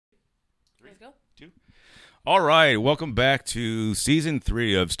Let's go. 2. All right. Welcome back to Season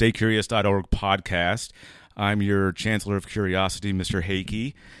 3 of StayCurious.org podcast. I'm your Chancellor of Curiosity, Mr.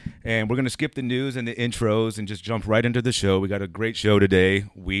 Hakey. And we're going to skip the news and the intros and just jump right into the show. We got a great show today.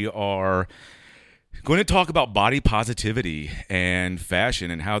 We are going to talk about body positivity and fashion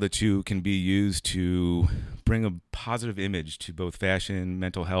and how the two can be used to bring a positive image to both fashion,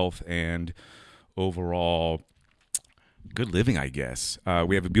 mental health, and overall good living, I guess.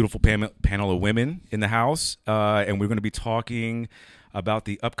 We have a beautiful panel of women in the house, and we're going to be talking about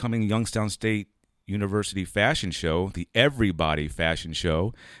the upcoming Youngstown State University fashion show, the EveryBODY fashion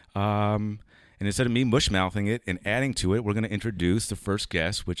show. And instead of me mush-mouthing it and adding to it, we're going to introduce the first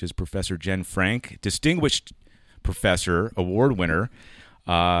guest, which is Professor Jen Frank, distinguished professor, award winner.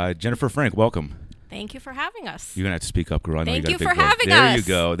 Jennifer Frank, welcome. Thank you for having us. You're going to have to speak up, girl. I know Thank you you got a for big voice. having There us. you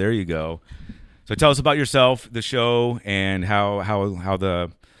go. There you go. So tell us about yourself, the show, and how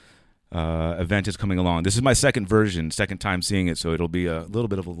the event is coming along. This is my second time seeing it, so it'll be a little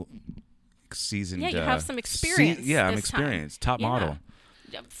bit of a seasoned. Yeah, you have some experience. I'm this experienced. time. Top model.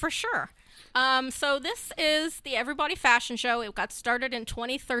 Yeah, for sure. So this is the EveryBODY fashion show. It got started in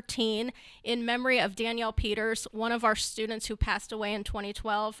 2013 in memory of Danielle Peters, one of our students who passed away in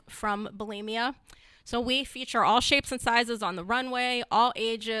 2012 from bulimia. So we feature all shapes and sizes on the runway, all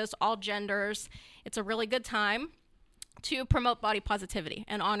ages, all genders. It's a really good time to promote body positivity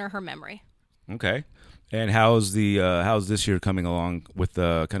and honor her memory. Okay. And how's this year coming along with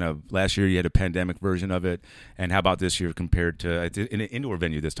the kind of last year you had a pandemic version of it, and how about this year compared to it's in an indoor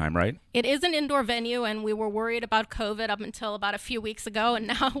venue this time, right? It is an indoor venue, and we were worried about COVID up until about a few weeks ago, and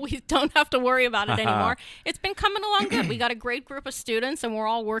now we don't have to worry about it anymore. It's been coming along good. We got a great group of students, and we're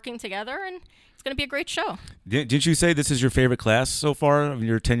all working together, and it's going to be a great show. Didn't you say this is your favorite class so far of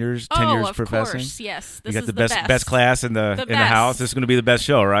your 10 years of professing? Course, yes. You got the best class in the house. This is going to be the best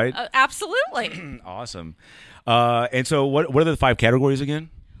show, right? Absolutely. Awesome. And so what are the 5 categories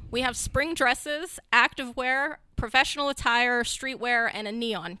again? We have spring dresses, activewear, professional attire, streetwear, and a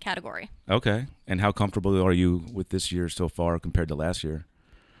neon category. Okay. And how comfortable are you with this year so far compared to last year?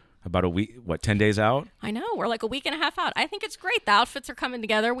 About a week, 10 days out? I know. We're like a week and a half out. I think it's great. The outfits are coming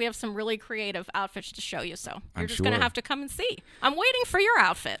together. We have some really creative outfits to show you, so you're just going to have to come and see. I'm waiting for your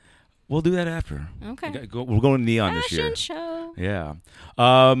outfit. We'll do that after. Okay. We're going neon this year. Fashion show. Yeah.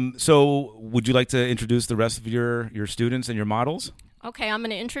 So would you like to introduce the rest of your students and your models? Okay, I'm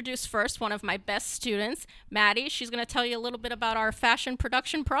going to introduce first one of my best students, Maddie. She's going to tell you a little bit about our fashion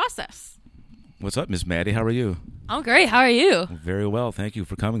production process. What's up, Miss Maddie? How are you? I'm great. How are you? Very well. Thank you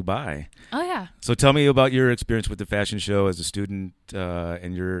for coming by. Oh, yeah. So tell me about your experience with the fashion show as a student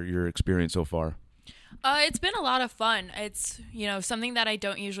and your experience so far. It's been a lot of fun. It's, something that I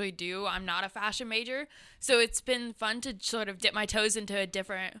don't usually do. I'm not a fashion major. So it's been fun to sort of dip my toes into a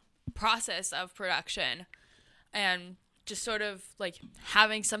different process of production and just sort of like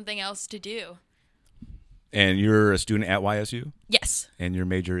having something else to do. And you're a student at YSU? Yes. And your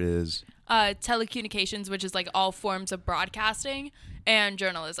major is? Telecommunications, which is like all forms of broadcasting and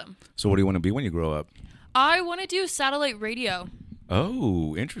journalism. So what do you want to be when you grow up? I want to do satellite radio.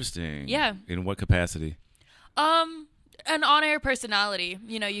 Oh, interesting. Yeah. In what capacity? An on-air personality.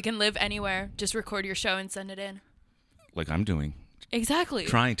 You can live anywhere. Just record your show and send it in. Like I'm doing. Exactly.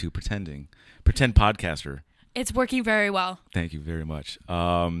 Pretend podcaster. It's working very well. Thank you very much.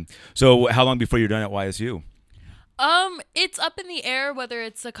 So how long before you're done at YSU? It's up in the air whether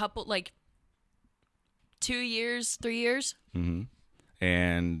it's a couple, 2 years, 3 years. Mm-hmm.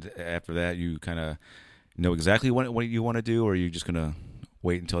 And after that, you kind of know exactly what you want to do, or are you just going to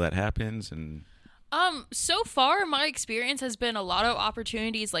wait until that happens? And so far, my experience has been a lot of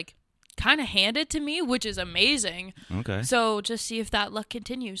opportunities, kind of handed to me, which is amazing. Okay. So just see if that luck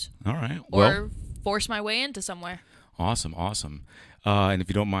continues. All right. Or force my way into somewhere. Awesome. And if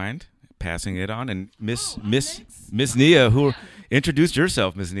you don't mind passing it on, and Miss Nia, who introduced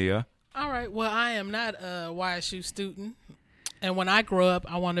yourself, Miss Nia. All right. Well, I am not a YSU student. And when I grow up,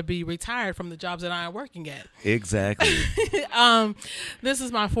 I want to be retired from the jobs that I am working at. Exactly. This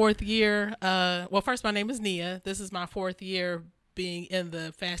is my 4th year. First, my name is Nia. This is my 4th year being in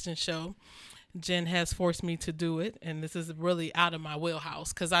the fashion show. Jen has forced me to do it, and this is really out of my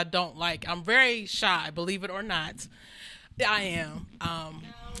wheelhouse because I'm very shy, believe it or not. I am.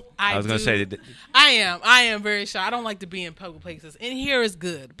 I was going to say that. I am very shy. I don't like to be in public places. In here is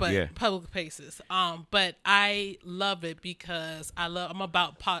good, but public places. But I love it because I'm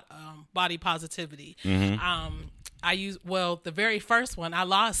about body positivity. Mm-hmm. The very first one, I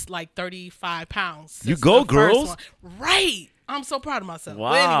lost 35 pounds. You go, girls. Right. I'm so proud of myself. Wow.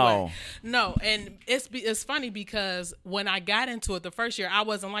 But anyway, no, and it's funny because when I got into it the first year, I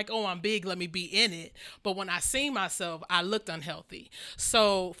wasn't like, oh, I'm big, let me be in it. But when I seen myself, I looked unhealthy.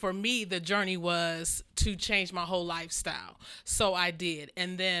 So for me, the journey was to change my whole lifestyle. So I did.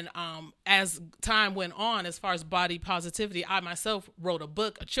 And then as time went on, as far as body positivity, I myself wrote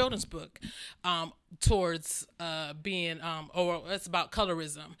a children's book towards being or it's about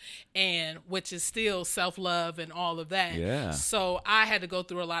colorism, and which is still self-love and all of that. Yeah. So I had to go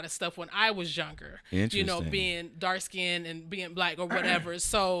through a lot of stuff when I was younger, Interesting. being dark skinned and being black or whatever.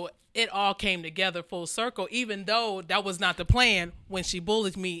 So it all came together full circle, even though that was not the plan when she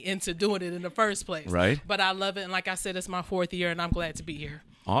bullied me into doing it in the first place. Right. But I love it. And like I said, it's my 4th year and I'm glad to be here.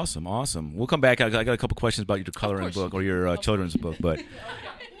 Awesome. We'll come back. I got a couple questions about your coloring book or your children's book, but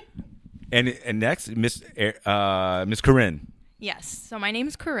and next, Miss Corinne. Yes. So my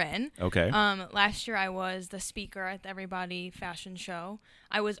name's Corinne. Okay. Last year I was the speaker at the EveryBODY fashion show.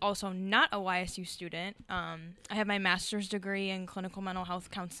 I was also not a YSU student. I have my master's degree in clinical mental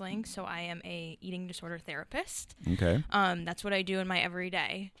health counseling, so I am a eating disorder therapist. Okay. That's what I do in my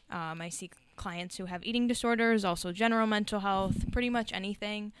everyday. I see clients who have eating disorders, also general mental health, pretty much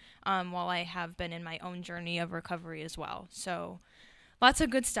anything, while I have been in my own journey of recovery as well. So lots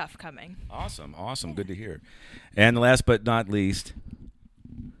of good stuff coming. Awesome. Good to hear. And last but not least,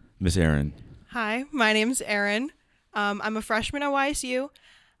 Miss Erin. Hi, my name's Erin. I'm a freshman at YSU.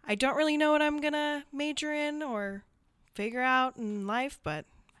 I don't really know what I'm going to major in or figure out in life, but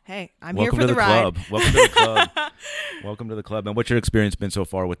hey, I'm here for the ride. Welcome to the club. Welcome to the club. And what's your experience been so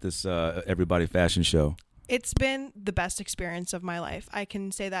far with this EveryBODY fashion show? It's been the best experience of my life. I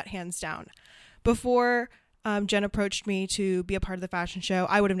can say that hands down. Before Jen approached me to be a part of the fashion show,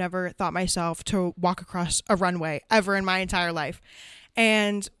 I would have never thought myself to walk across a runway ever in my entire life.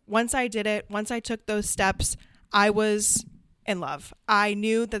 And once I did it, once I took those steps, I was in love. I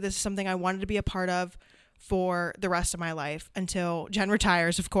knew that this is something I wanted to be a part of for the rest of my life until Jen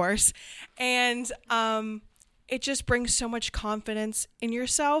retires, of course. And it just brings so much confidence in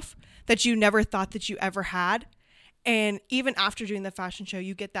yourself that you never thought that you ever had. And even after doing the fashion show,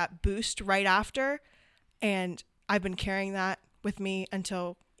 you get that boost right after. And I've been carrying that with me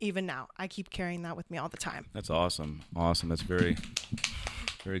until even now. I keep carrying that with me all the time. That's awesome. That's very,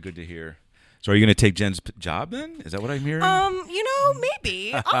 very good to hear. So are you going to take Jen's job then? Is that what I'm hearing?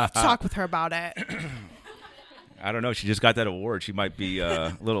 Maybe. I'll have to talk with her about it. I don't know. She just got that award. She might be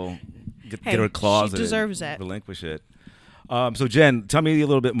a little get her claws. She deserves it. Relinquish it. So Jen, tell me a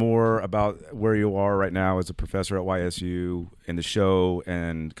little bit more about where you are right now as a professor at YSU and the show,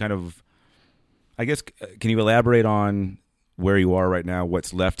 and kind of, I guess, can you elaborate on where you are right now,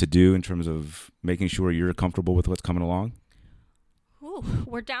 what's left to do in terms of making sure you're comfortable with what's coming along? Ooh,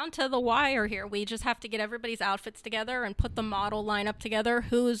 we're down to the wire here. We just have to get everybody's outfits together and put the model lineup together,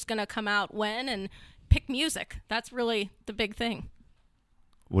 who's going to come out when, and pick music. That's really the big thing.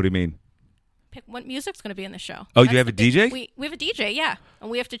 What do you mean? Pick what music's going to be in the show. Oh, That's you have a DJ? We have a DJ, yeah. And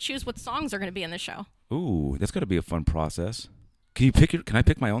we have to choose what songs are going to be in the show. Ooh, that's got to be a fun process. Can I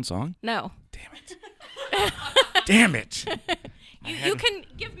pick my own song? No. Damn it. Damn it. You can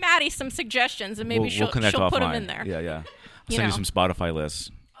give Maddie some suggestions, and maybe she'll put them in there. Yeah. I'll send you some Spotify lists.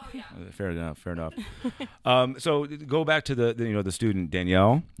 Oh, yeah. Fair enough. So go back to the student,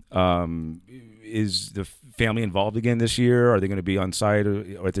 Danielle. Is the family involved again this year? Are they going to be on site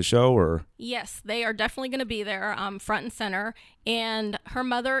or at the show? Or yes, they are definitely going to be there, front and center. And her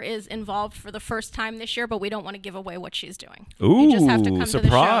mother is involved for the first time this year, but we don't want to give away what she's doing. Ooh, you just have to come surprise. to the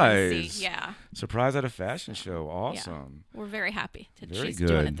show and see. Yeah, surprise at a fashion show. Awesome. Yeah. We're very happy that Very she's good.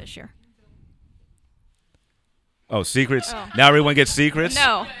 doing it this year. Oh, secrets. Oh. Now everyone gets secrets?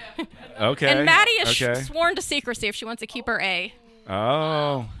 No. Okay. And Maddie is sworn to secrecy if she wants to keep her A.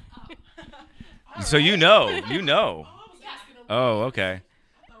 Oh. So you know. Oh, okay.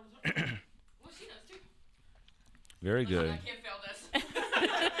 Very good.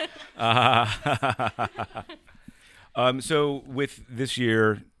 So with this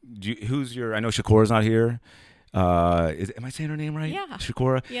year, I know Shakura's not here. Am I saying her name right? Yeah.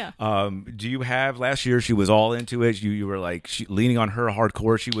 Shakura? Yeah. Do you have, last year she was all into it. You were like leaning on her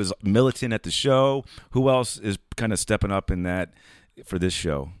hardcore. She was militant at the show. Who else is kind of stepping up in that for this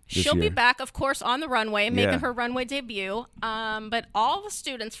show She'll year? be back, of course, on the runway, making her runway debut. But all the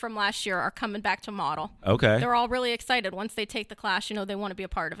students from last year are coming back to model. Okay. They're all really excited. Once they take the class, they want to be a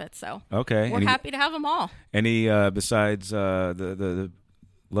part of it. So okay. We're happy to have them all. Any, besides the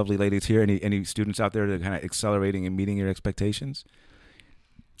lovely ladies here, any students out there that are kind of accelerating and meeting your expectations?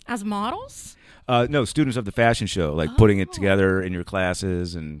 As models? No, students of the fashion show, like putting it together in your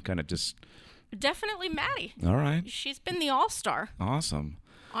classes and kind of just Definitely Maddie. All right. She's been the all-star Awesome.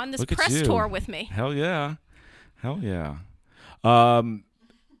 on this Look at press you. tour with me. Hell yeah. Hell yeah.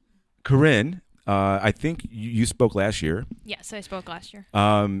 Corinne, I think you spoke last year. Yes, I spoke last year.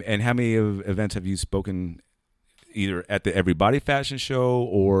 And how many events have you spoken either at the Everybody Fashion Show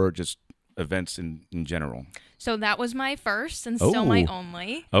or just events in general? So that was my first and still my Oh.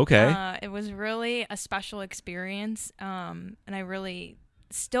 only. Okay. It was really a special experience, and I really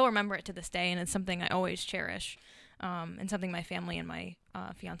still remember it to this day, and it's something I always cherish, and something my family and my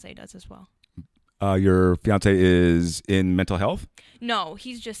fiance does as well. Your fiance is in mental health? No,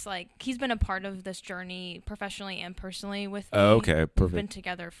 he's been a part of this journey professionally and personally with me. Oh, okay, We've perfect. been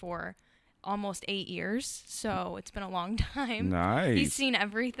together for almost 8 years, so it's been a long time. Nice. He's seen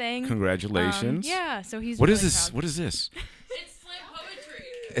everything. Congratulations. Yeah, so he's What really is this? proud. What is this? It's slam poetry.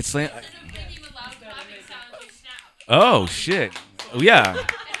 It's slam. Making with loud clapping sounds, you snap. Oh shit. Yeah.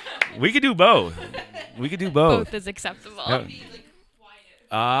 We could do both. We could do both. Both is acceptable. Yeah.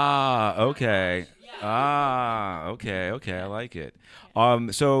 Okay. Okay. I like it.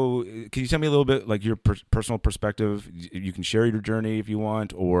 So can you tell me a little bit, like, your personal perspective? You can share your journey if you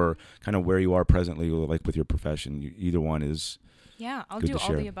want, or kind of where you are presently, like with your profession. Either one is Yeah, I'll good do to all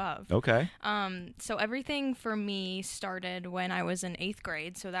share. the above. Okay. So everything for me started when I was in 8th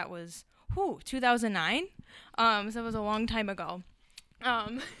grade. So that was 2009. So it was a long time ago.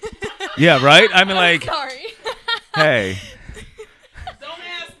 Yeah. Right. I mean, like, Sorry. hey. Don't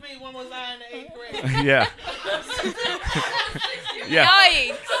ask me when was I in the 8th grade. Yeah. Yeah.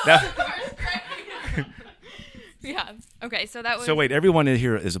 Yikes. That- Yeah. Okay. So that was. so wait, everyone in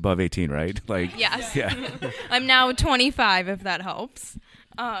here is above 18, right? Like. Yes. Yeah. I'm now 25, if that helps.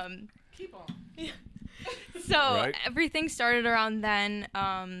 Keep on. So Right. everything started around then.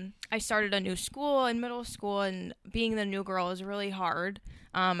 I started a new school in middle school, and being the new girl is really hard.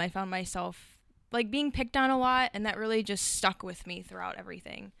 I found myself like being picked on a lot, and that really just stuck with me throughout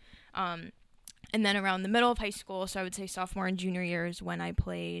everything. And then around the middle of high school, so I would say sophomore and junior years, when I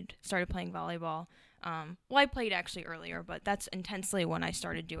started playing volleyball. Well, I played actually earlier, but that's intensely when I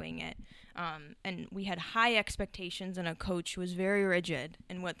started doing it. And we had high expectations, and a coach who was very rigid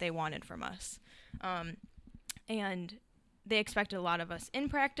in what they wanted from us. And they expected a lot of us in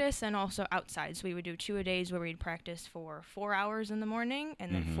practice and also outside. So we would do 2-a-days where we'd practice for 4 hours in the morning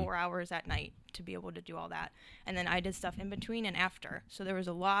and then 4 hours at night to be able to do all that. And then I did stuff in between and after. So there was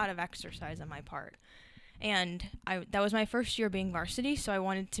a lot of exercise on my part. And that was my first year being varsity, so I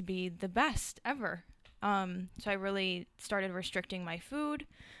wanted to be the best ever. So I really started restricting my food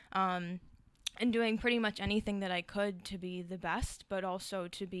and doing pretty much anything that I could to be the best, but also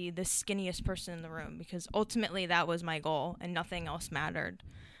to be the skinniest person in the room, because ultimately that was my goal and nothing else mattered.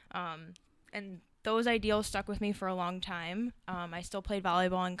 And those ideals stuck with me for a long time. I still played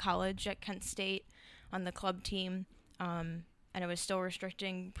volleyball in college at Kent State on the club team, and I was still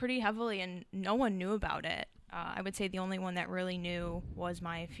restricting pretty heavily, and no one knew about it. I would say the only one that really knew was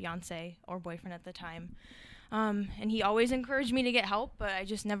my fiance or boyfriend at the time. And he always encouraged me to get help, but I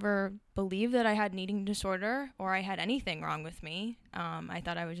just never believed that I had an eating disorder or I had anything wrong with me. I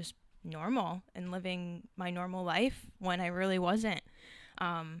thought I was just normal and living my normal life when I really wasn't.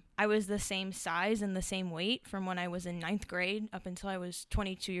 I was the same size and the same weight from when I was in 9th grade up until I was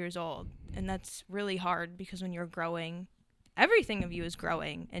 22 years old. And that's really hard because when you're growing, everything of you is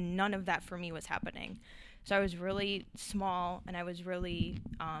growing, and none of that for me was happening. So I was really small, and I was really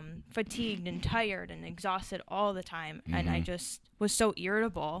fatigued and tired and exhausted all the time. And I just was so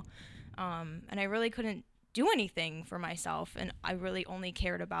irritable. And I really couldn't do anything for myself. And I really only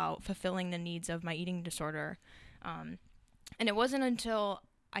cared about fulfilling the needs of my eating disorder. And it wasn't until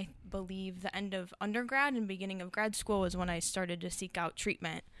I believe the end of undergrad and beginning of grad school was when I started to seek out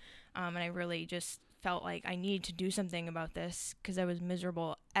treatment. And I really just felt like I needed to do something about this because I was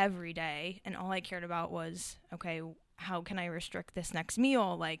miserable every day, and all I cared about was, okay, how can I restrict this next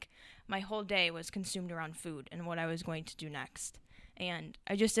meal? Like, my whole day was consumed around food and what I was going to do next. And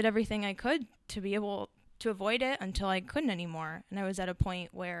I just did everything I could to be able to avoid it until I couldn't anymore. And I was at a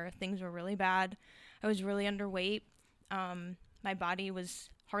point where things were really bad. I was really underweight. My body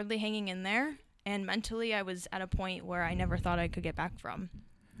was hardly hanging in there. And mentally, I was at a point where I never thought I could get back from.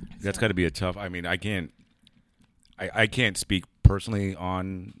 That's got to be a tough. I mean, I can't speak personally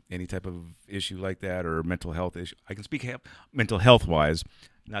on any type of issue like that or mental health issue. I can speak mental health wise,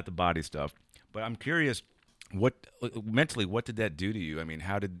 not the body stuff. But I'm curious, what did that do to you? I mean,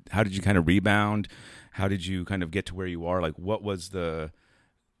 how did you kind of rebound? How did you kind of get to where you are? Like, what was the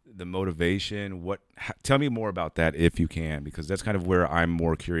motivation? Tell me more about that if you can, because that's kind of where I'm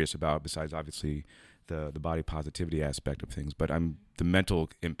more curious about. Besides, obviously, the body positivity aspect of things, but the mental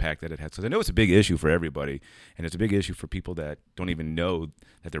impact that it has, because I know it's a big issue for everybody, and it's a big issue for people that don't even know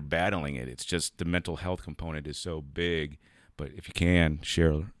that they're battling it. It's just the mental health component is so big. But if you can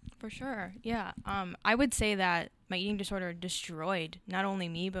share. For sure, yeah. I would say that my eating disorder destroyed not only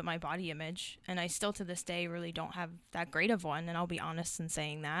me but my body image, and I still to this day really don't have that great of one, and I'll be honest in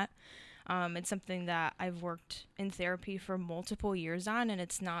saying that. It's something that I've worked in therapy for multiple years on, and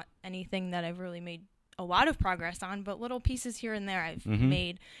it's not anything that I've really made a lot of progress on, but little pieces here and there I've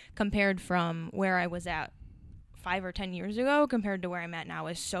made compared from where I was at 5 or 10 years ago compared to where I'm at now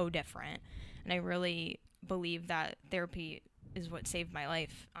is so different. And I really believe that therapy is what saved my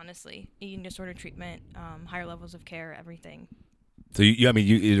life, honestly. Eating disorder treatment, higher levels of care, everything. So,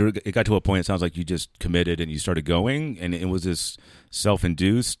 it got to a point, it sounds like you just committed and you started going, and it was this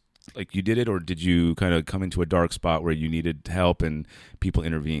self-induced, like you did it, or did you kind of come into a dark spot where you needed help and people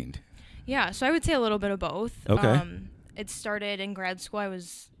intervened? Yeah, so I would say a little bit of both. Okay. It started in grad school. I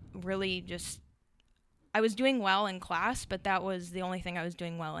was doing well in class, but that was the only thing I was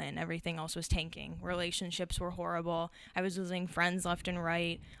doing well in. Everything else was tanking. Relationships were horrible. I was losing friends left and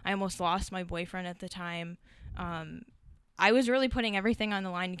right. I almost lost my boyfriend at the time. I was really putting everything on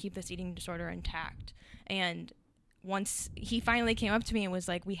the line to keep this eating disorder intact. And once he finally came up to me and was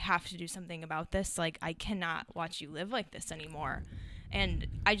like, we have to do something about this. Like, I cannot watch you live like this anymore. And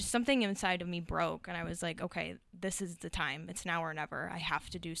something inside of me broke, and I was like, okay, this is the time. It's now or never. I have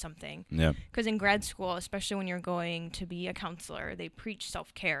to do something. Yeah. Because in grad school, especially when you're going to be a counselor, they preach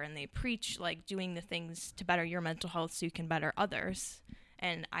self-care, and they preach like doing the things to better your mental health so you can better others.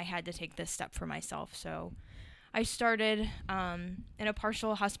 And I had to take this step for myself. So I started in a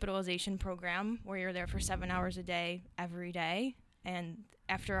partial hospitalization program where you're there for 7 hours a day, every day. And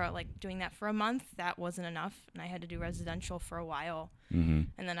after doing that for a month, that wasn't enough, and I had to do residential for a while. Mm-hmm.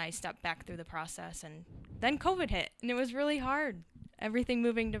 And then I stepped back through the process, and then COVID hit, and it was really hard, everything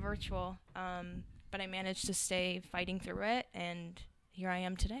moving to virtual. But I managed to stay fighting through it, and here I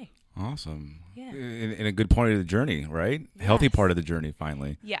am today. Awesome. Yeah. In a good part of the journey, right? Yes. Healthy part of the journey,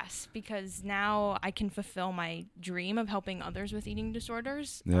 finally. Yes, because now I can fulfill my dream of helping others with eating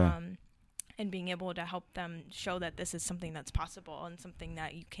disorders. Yeah. And being able to help them show that this is something that's possible and something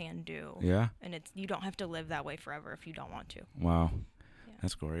that you can do. Yeah. And you don't have to live that way forever if you don't want to. Wow. Yeah.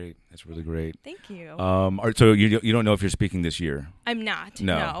 That's great. That's really great. Thank you. So you don't know if you're speaking this year? I'm not.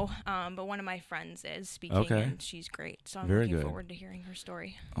 No. But one of my friends is speaking, Okay. and she's great. So I'm Very looking good. forward to hearing her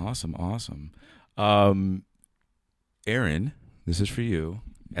story. Awesome. Erin, this is for you.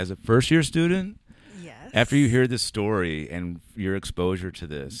 As a first-year student, Yes. after you hear this story and your exposure to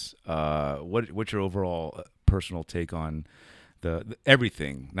this, what's your overall personal take on the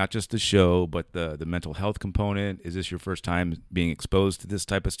everything, not just the show, but the mental health component? Is this your first time being exposed to this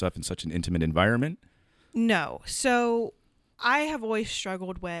type of stuff in such an intimate environment? No. So I have always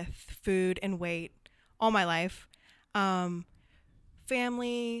struggled with food and weight all my life.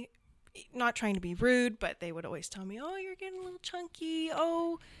 Family, not trying to be rude, but they would always tell me, oh, you're getting a little chunky.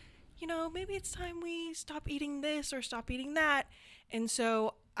 Oh, maybe it's time we stop eating this or stop eating that. And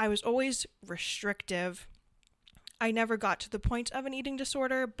so I was always restrictive. I never got to the point of an eating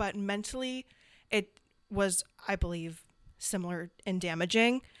disorder, but mentally it was, I believe, similar and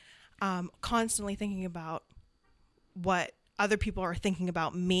damaging. Constantly thinking about what other people are thinking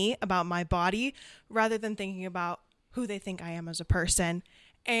about me, about my body, rather than thinking about who they think I am as a person.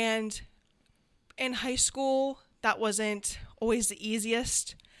 And in high school, that wasn't always the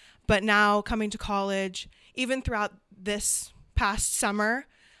easiest. But now coming to college, even throughout this past summer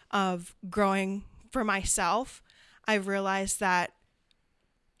of growing for myself, I've realized that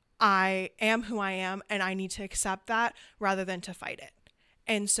I am who I am and I need to accept that rather than to fight it.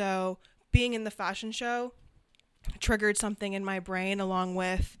 And so being in the fashion show triggered something in my brain, along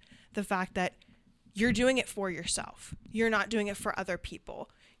with the fact that you're doing it for yourself. You're not doing it for other people.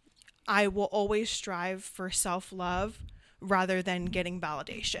 I will always strive for self-love rather than getting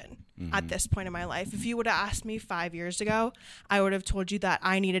validation at this point in my life. If you would have asked me 5 years ago, I would have told you that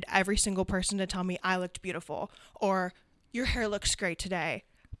I needed every single person to tell me I looked beautiful or your hair looks great today.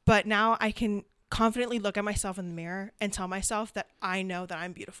 But now I can confidently look at myself in the mirror and tell myself that I know that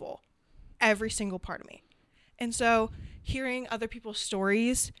I'm beautiful, every single part of me. And so hearing other people's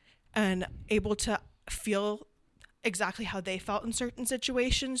stories and able to feel exactly how they felt in certain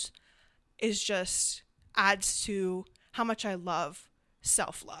situations is just adds to how much I love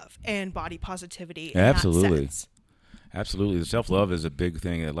self-love and body positivity. Absolutely. Absolutely. The self-love is a big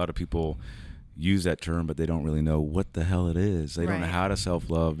thing. A lot of people use that term, but they don't really know what the hell it is. They don't know how to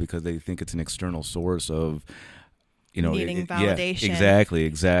self-love because they think it's an external source of needing validation. Yeah,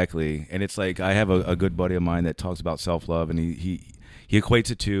 exactly. And it's like I have a good buddy of mine that talks about self-love, and he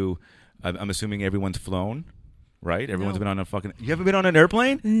equates it to, I'm assuming everyone's flown, right? Everyone's been on a fucking. You haven't been on an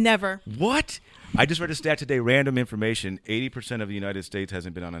airplane? Never. What? I just read a stat today, random information. 80% of the United States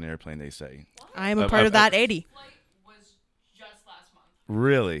hasn't been on an airplane, they say. I am a part of that 80. Flight was just last month.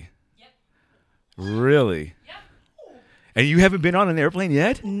 Really? Yep. Really? Yep. And you haven't been on an airplane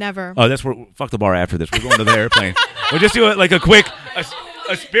yet? Never. Oh, that's where. Fuck the bar after this. We're going to the airplane. We'll just do it like a quick,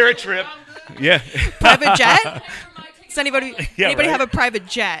 a spirit trip. Yeah. Private jet? Does anybody Yeah, right? have a private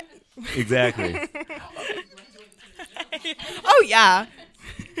jet? Exactly. Oh, yeah.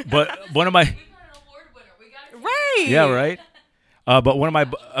 But one of my. We got an award winner. We got it. Right. Yeah, right.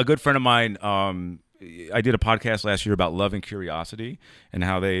 But a good friend of mine, I did a podcast last year about love and curiosity and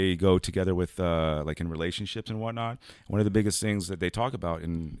how they go together with like in relationships and whatnot. One of the biggest things that they talk about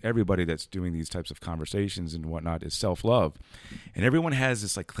in everybody that's doing these types of conversations and whatnot is self-love. And everyone has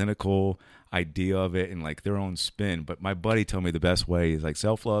this like clinical idea of it and like their own spin. But my buddy told me the best way is like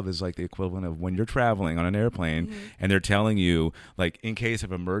self-love is like the equivalent of when you're traveling on an airplane and they're telling you like in case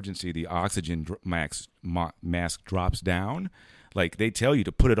of emergency, the oxygen mask drops down. Like they tell you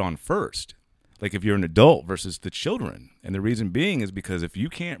to put it on first. Like if you're an adult versus the children. And the reason being is because if you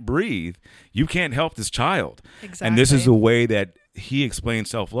can't breathe, you can't help this child. Exactly. And this is the way that he explains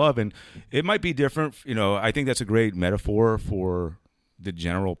self-love. And it might be different. You know, I think that's a great metaphor for the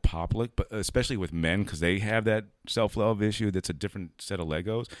general public, but especially with men because they have that self-love issue. That's a different set of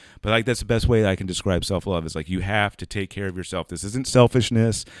Legos. But like that's the best way I can describe self-love is like you have to take care of yourself. This isn't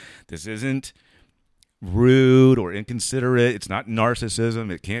selfishness. This isn't rude or inconsiderate. It's not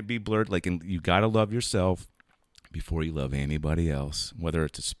narcissism. It can't be blurred. Like you got to love yourself before you love anybody else, whether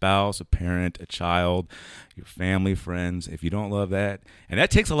it's a spouse, a parent, a child, your family, friends. If you don't love that, and that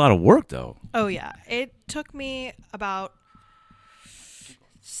takes a lot of work though. Oh, yeah. It took me about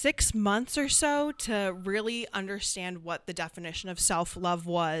 6 months or so to really understand what the definition of self-love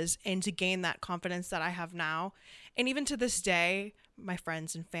was and to gain that confidence that I have now. And even to this day, my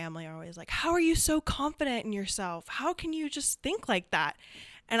friends and family are always like, how are you so confident in yourself? How can you just think like that?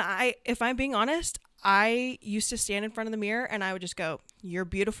 And if I'm being honest, I used to stand in front of the mirror and I would just go, you're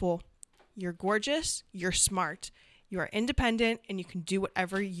beautiful, you're gorgeous, you're smart, you are independent, and you can do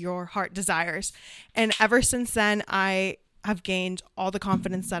whatever your heart desires. And ever since then, I have gained all the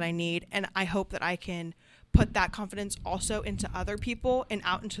confidence that I need. And I hope that I can put that confidence also into other people and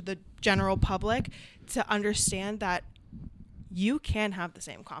out into the general public to understand that you can have the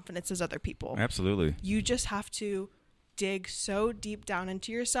same confidence as other people. Absolutely. You just have to dig so deep down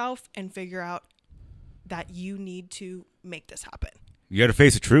into yourself and figure out that you need to make this happen. You got to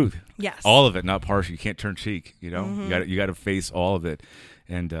face the truth. Yes. All of it, not partial. You can't turn cheek, you know? You got to face all of it.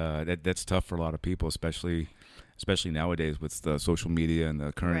 And that's tough for a lot of people, especially nowadays with the social media and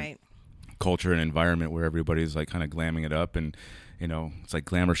the current culture and environment where everybody's like kind of glamming it up. And you know, it's like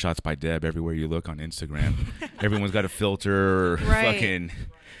glamour shots by Deb everywhere you look on Instagram. Everyone's got a filter or fucking,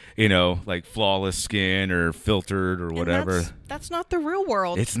 you know, like flawless skin or filtered or whatever. And that's not the real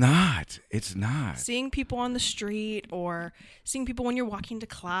world. It's not. Seeing people on the street or seeing people when you're walking to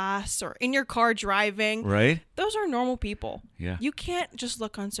class or in your car driving. Right. Those are normal people. Yeah. You can't just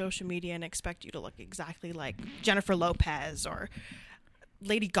look on social media and expect you to look exactly like Jennifer Lopez or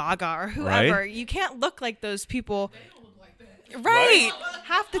Lady Gaga or whoever. Right? You can't look like those people. Right.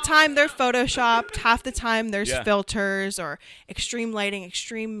 Half the time they're photoshopped. Half the time there's filters or extreme lighting,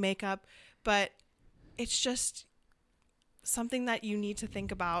 extreme makeup. But it's just something that you need to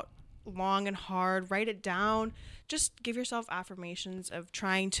think about long and hard. Write it down. Just give yourself affirmations of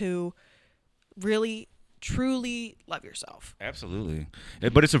trying to really, truly love yourself. Absolutely.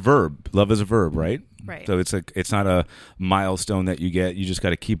 But it's a verb. Love is a verb, right? Right. So it's not a milestone that you get. You just got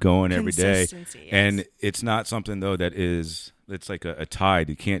to keep going every day. Consistency, yes. And it's not something though it's like a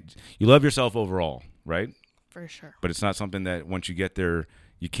tide. You love yourself overall, right? For sure. But it's not something that once you get there,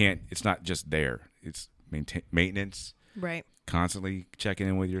 it's not just there. It's maintenance. Right. Constantly checking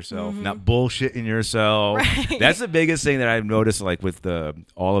in with yourself, not bullshitting yourself. Right. That's the biggest thing that I've noticed, like with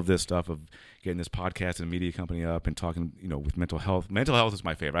all of this stuff of getting this podcast and media company up and talking, you know, with mental health. Mental health is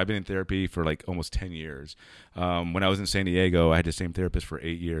my favorite. I've been in therapy for like almost 10 years. When I was in San Diego, I had the same therapist for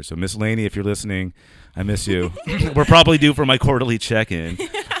 8 years. So Miss Laney, if you're listening, I miss you. We're probably due for my quarterly check-in.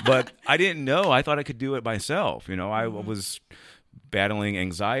 But I didn't know. I thought I could do it myself. You know, I was battling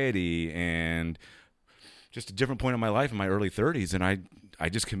anxiety and just a different point in my life in my early 30s. And I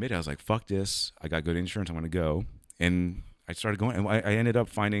just committed. I was like, fuck this. I got good insurance. I'm going to go. And I started going. And I ended up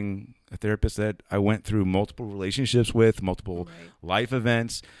finding a therapist that I went through multiple relationships with, multiple life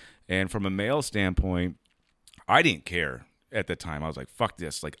events. And from a male standpoint, I didn't care at the time. I was like, fuck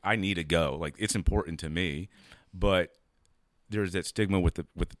this. Like, I need to go. Like, it's important to me. But there's that stigma with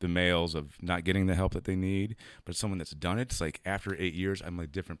the males of not getting the help that they need. But someone that's done it, it's like after 8 years, I'm a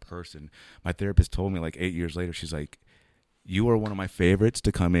different person. My therapist told me like 8 years later, she's like, you are one of my favorites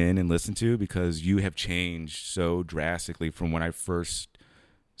to come in and listen to because you have changed so drastically from when I first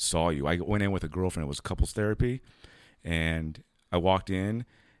saw you. I went in with a girlfriend. It was couples therapy. And I walked in,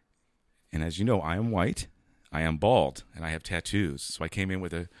 and as you know, I am white, I am bald, and I have tattoos. So I came in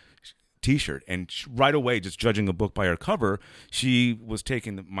with a T-shirt, and right away, just judging a book by her cover, she was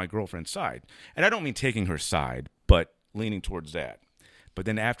taking my girlfriend's side. And I don't mean taking her side, but leaning towards that. But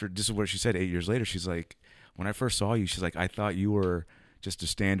then after, this is what she said 8 years later, she's like, when I first saw you, she's like, I thought you were just a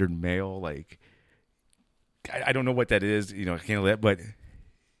standard male, like, I don't know what that is, I can't let, but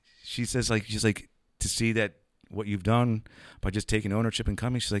she says, like, she's like, to see that what you've done by just taking ownership and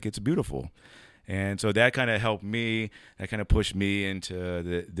coming, she's like, it's beautiful. And so that kind of helped me. That kind of pushed me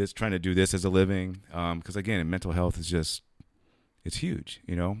into this, trying to do this as a living. Because again, mental health is just, it's huge,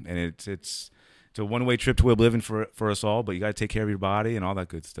 and it's a one-way trip to living for us all. But you got to take care of your body and all that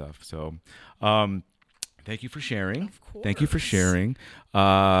good stuff. So, thank you for sharing. Of course. Thank you for sharing.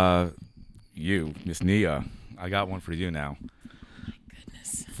 You, Miss Nia, I got one for you now. My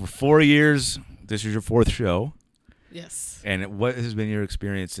goodness. For 4 years, this is your fourth show. Yes. And what has been your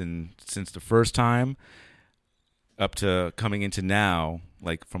experience since the first time up to coming into now,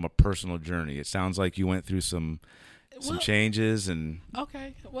 like from a personal journey? It sounds like you went through some changes and.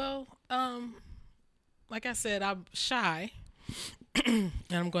 Okay. Well, like I said, I'm shy, and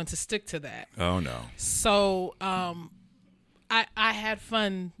I'm going to stick to that. Oh no. So, I had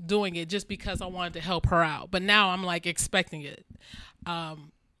fun doing it just because I wanted to help her out, but now I'm like expecting it.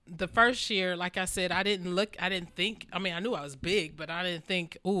 The first year, like I said, I knew I was big, but I didn't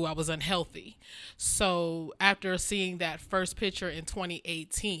think, I was unhealthy. So after seeing that first picture in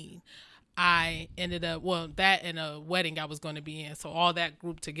 2018, I ended up, that and a wedding I was going to be in. So all that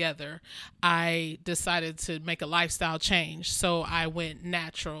grouped together, I decided to make a lifestyle change. So I went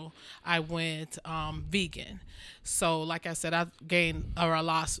natural. I went vegan. So like I said, I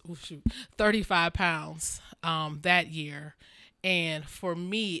lost 35 pounds that year. And for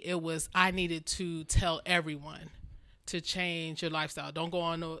me, I needed to tell everyone to change your lifestyle. Don't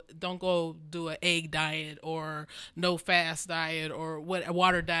go do an egg diet or no fast diet or a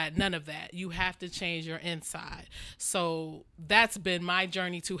water diet, none of that. You have to change your inside. So that's been my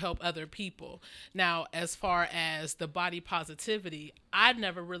journey to help other people. Now, as far as the body positivity, I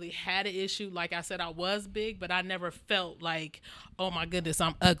never really had an issue. Like I said, I was big, but I never felt like, oh my goodness,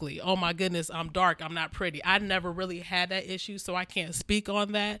 I'm ugly. Oh my goodness, I'm dark. I'm not pretty. I never really had that issue, so I can't speak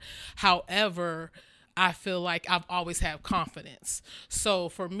on that. However, I feel like I've always had confidence. So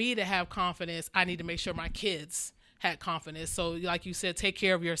for me to have confidence, I need to make sure my kids had confidence. So like you said, take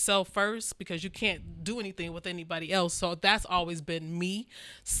care of yourself first because you can't do anything with anybody else. So that's always been me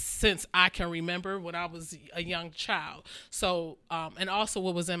since I can remember when I was a young child. So, and also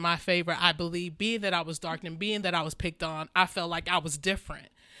what was in my favor, I believe, being that I was dark and being that I was picked on, I felt like I was different.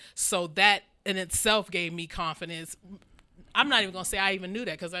 So that in itself gave me confidence. I'm not even going to say I even knew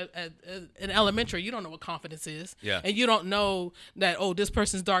that because in elementary, you don't know what confidence is. Yeah. And you don't know that, this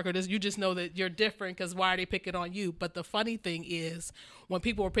person's darker. You just know that you're different because why are they picking on you? But the funny thing is when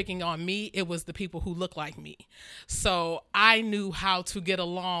people were picking on me, it was the people who look like me. So I knew how to get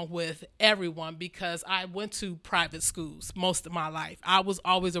along with everyone because I went to private schools most of my life. I was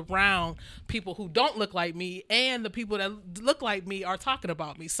always around people who don't look like me, and the people that look like me are talking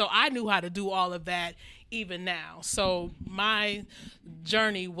about me. So I knew how to do all of that even now. So my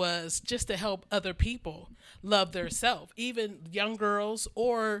journey was just to help other people love their self, even young girls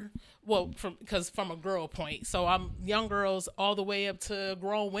from a girl point. So I'm young girls all the way up to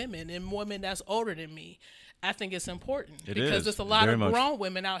grown women and women that's older than me. I think it's important because there's a lot of grown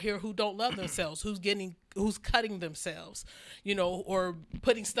women out here who don't love themselves, who's cutting themselves, or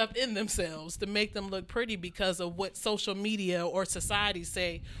putting stuff in themselves to make them look pretty because of what social media or society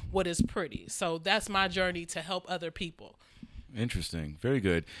say what is pretty. So that's my journey to help other people. Interesting. Very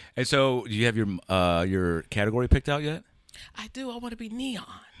good. And so do you have your category picked out yet? I do. I want to be neon.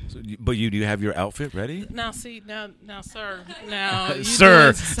 So, but do you have your outfit ready? Now, sir. Now,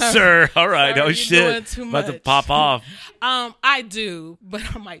 sir. All right. Sir, oh shit. About to pop off. I do, but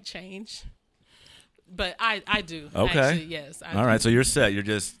I might change. But I do. Okay. Actually, yes. All right. So you're set. You're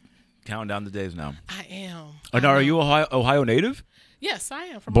just counting down the days now. I am. Now, are you Ohio native? Yes, I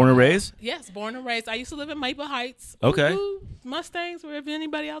am. Born and raised? Yes, born and raised. I used to live in Maple Heights. Okay. Ooh, Mustangs, wherever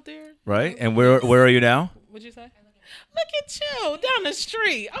anybody out there. Right. And where are you now? What'd you say? Look at you down the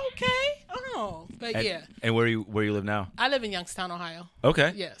street. Okay. Oh, but And, yeah, and where you live now? I live in Youngstown, Ohio.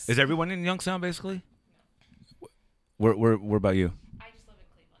 Okay. Yes. Is everyone in Youngstown basically? Where about you? I just live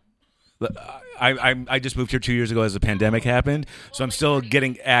in Cleveland. I just moved here 2 years ago as the pandemic happened, so I'm still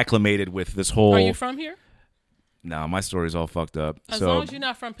getting acclimated with this whole. Are you from here? No, my story's all fucked up. As long as you're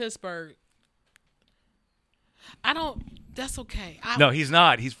not from Pittsburgh. I don't. That's okay. No, he's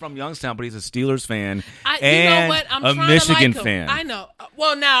not. He's from Youngstown, but he's a Steelers fan you and know what? I'm a trying Michigan to like fan. I know.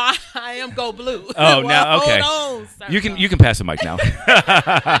 Well, now I am go blue. Oh, Well, now okay. Hold on, sir. You can pass the mic now.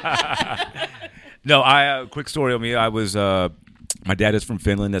 No, quick story on me. I was my dad is from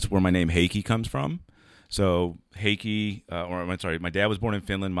Finland. That's where my name Heikki comes from. So Heikki, I'm sorry, my dad was born in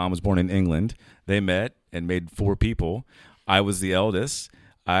Finland. Mom was born in England. They met and made 4 people. I was the eldest.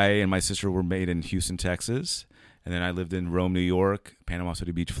 I and my sister were made in Houston, Texas. And then I lived in Rome, New York, Panama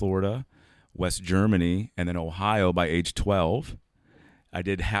City Beach, Florida, West Germany, and then Ohio by age 12. I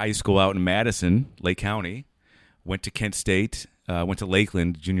did high school out in Madison, Lake County. Went to Kent State, went to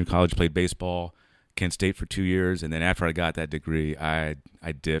Lakeland Junior College, played baseball, Kent State for 2 years. And then after I got that degree, I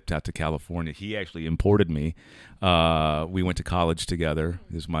dipped out to California. He actually imported me. We went to college together.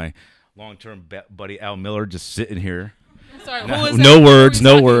 This is my long-term buddy, Al Miller, just sitting here. Sorry, who is No that? words, Who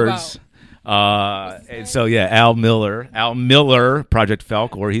are no we talking words. And so yeah, Al Miller, Project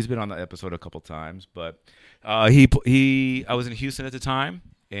Falcor. He's been on the episode a couple times, but I was in Houston at the time,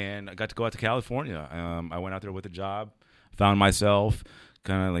 and I got to go out to California. I went out there with a job, found myself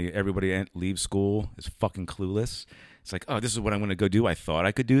kind of like everybody leaves school is fucking clueless. It's like, oh, this is what I'm going to go do. I thought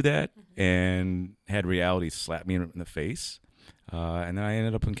I could do that, and had reality slap me in the face. And then I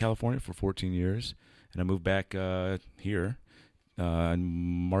ended up in California for 14 years, and I moved back here. In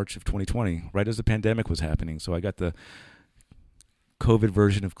March of 2020, right as the pandemic was happening. So I got the COVID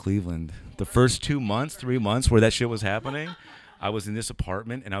version of Cleveland. The first 2 months, 3 months where that shit was happening, I was in this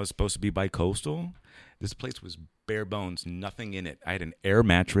apartment, and I was supposed to be bi-coastal. This place was bare bones, nothing in it. I had an air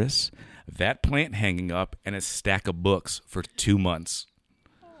mattress, that plant hanging up, and a stack of books for 2 months.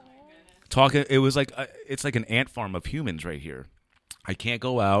 It was like it's like an ant farm of humans right here. I can't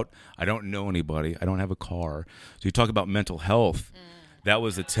go out. I don't know anybody. I don't have a car. So you talk about mental health. That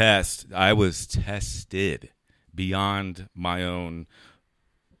was a test. I was tested beyond my own.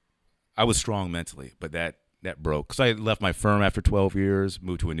 I was strong mentally, but that broke. Because I left my firm after 12 years,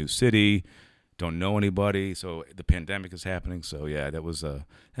 moved to a new city, don't know anybody. So the pandemic is happening. So yeah, that's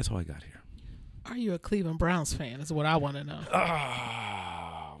how I got here. Are you a Cleveland Browns fan? Is what I want to know.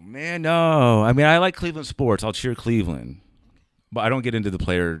 Oh, man, no. I mean, I like Cleveland sports. I'll cheer Cleveland. But I don't get into the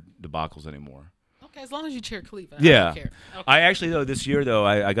player debacles anymore. Okay, as long as you cheer Cleveland. Yeah. I don't care. Okay. I actually, though, this year, though,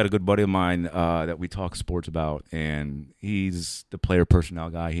 I got a good buddy of mine that we talk sports about, and he's the player personnel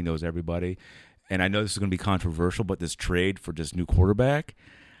guy. He knows everybody. And I know this is going to be controversial, but this trade for this new quarterback,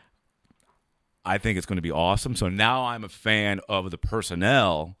 I think it's going to be awesome. So now I'm a fan of the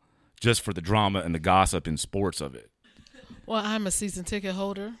personnel just for the drama and the gossip and sports of it. Well, I'm a season ticket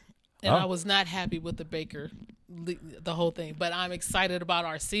holder, and I was not happy with the whole thing. But I'm excited about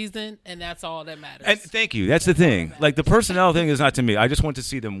our season, and that's all that matters. And thank you. That's the thing. Like, the personnel thing is not to me. I just want to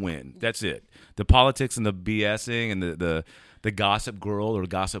see them win. That's it. The politics and the BSing and the gossip girl or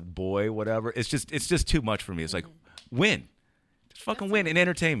gossip boy, whatever. It's just too much for me. It's like, win. Just fucking win and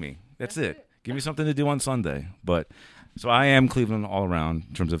entertain me. That's it. Give me something to do on Sunday. But so I am Cleveland all around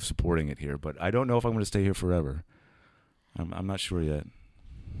in terms of supporting it here. But I don't know if I'm going to stay here forever. I'm not sure yet.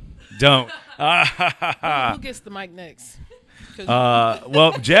 Don't. Who gets the mic next?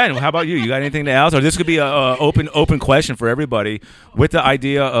 Well, Jen, how about you? You got anything to add? Or this could be a open question for everybody with the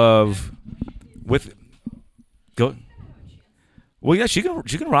idea of go. Well, yeah, she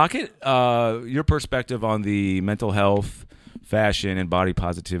can rock it. Your perspective on the mental health, fashion, and body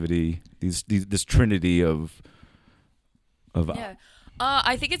positivity. This trinity of. Yeah,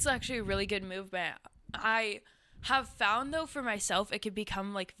 I think it's actually a really good movement. I have found, though, for myself, it could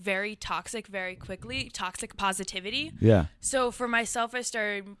become like very toxic very quickly, toxic positivity. Yeah. So for myself, I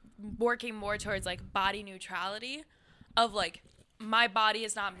started working more towards like body neutrality of like, my body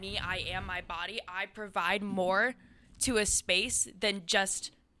is not me. I am my body. I provide more to a space than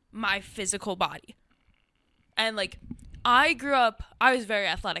just my physical body. And like, I was very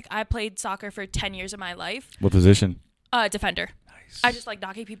athletic. I played soccer for 10 years of my life. What position? Defender. I just like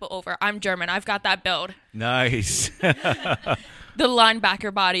knocking people over. I'm German. I've got that build. Nice. The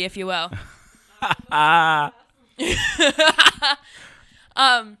linebacker body, if you will. And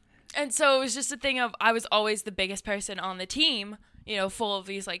so it was just a thing of, I was always the biggest person on the team, full of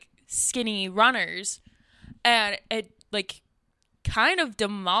these like skinny runners. And it like kind of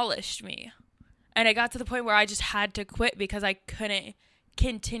demolished me. And I got to the point where I just had to quit because I couldn't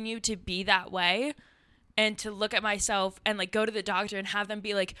continue to be that way and to look at myself and like go to the doctor and have them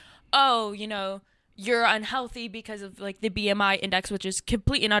be like, oh, you know, you're unhealthy because of like the BMI index, which is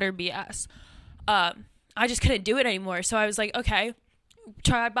complete and utter BS. I just couldn't do it anymore. So I was like, okay,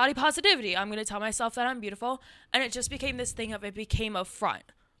 try body positivity. I'm going to tell myself that I'm beautiful. And it just became this thing of, it became a front.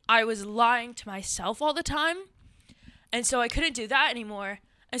 I was lying to myself all the time. And so I couldn't do that anymore.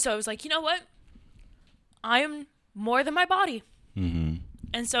 And so I was like, you know what? I am more than my body. Mm-hmm.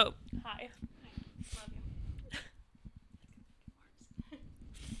 And so, hi. Love you.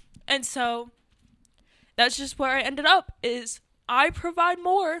 And so that's just where I ended up, is I provide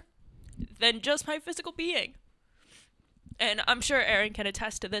more than just my physical being. And I'm sure Aaron can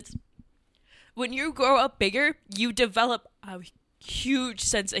attest to this. When you grow up bigger, you develop a huge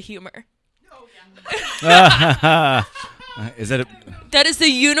sense of humor. Is that That is the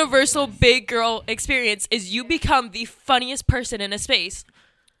universal big girl experience, is you become the funniest person in a space.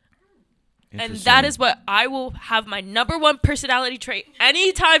 And that is what I will have my number one personality trait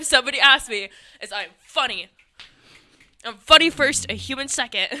anytime somebody asks me, is I'm funny. I'm funny first, a human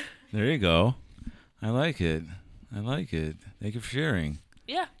second. There you go. I like it. Thank you for sharing.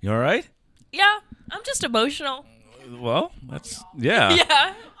 Yeah. You all right? Yeah. I'm just emotional. Well, that's yeah.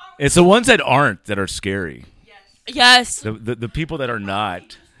 Yeah. It's the ones that aren't that are scary. Yes. The people that are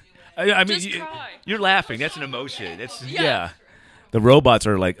not. I mean, Just cry. you're laughing. That's an emotion. It's Yeah. yeah. The robots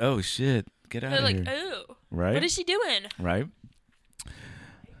are like, oh shit, get out They're of like, here. ooh. Right? What is she doing? Right.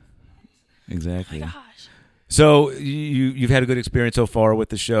 Exactly. Oh my gosh. So you've had a good experience so far with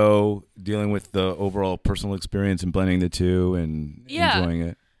the show, dealing with the overall personal experience and blending the two and enjoying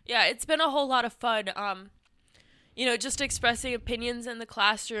it. Yeah, it's been a whole lot of fun. You know, just expressing opinions in the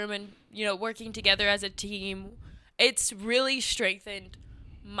classroom and, you know, working together as a team. It's really strengthened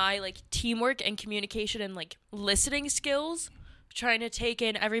my like teamwork and communication and like listening skills, trying to take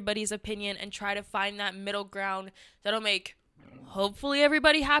in everybody's opinion and try to find that middle ground that'll make hopefully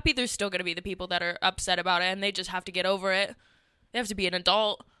everybody happy. There's still going to be the people that are upset about it and they just have to get over it. They have to be an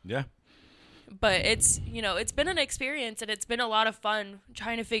adult. Yeah. But it's, you know, it's been an experience and it's been a lot of fun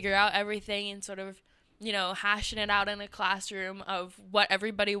trying to figure out everything and sort of, you know, hashing it out in a classroom of what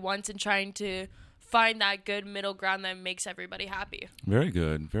everybody wants and trying to find that good middle ground that makes everybody happy. Very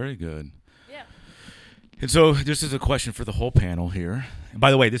good. Very good. Yeah. And so this is a question for the whole panel here. And by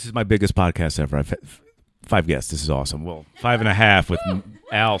the way, this is my biggest podcast ever. I've had 5 guests. This is awesome. Well, 5.5 with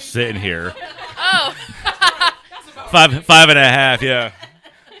Al sitting here. Oh. 5.5, yeah.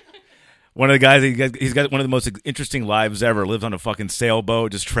 One of the guys, he's got one of the most interesting lives ever. Lives on a fucking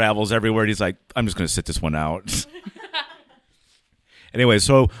sailboat, just travels everywhere. He's like, I'm just going to sit this one out. Anyway,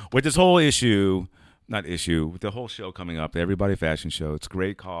 so with this whole with the whole show coming up, the Everybody Fashion Show, it's a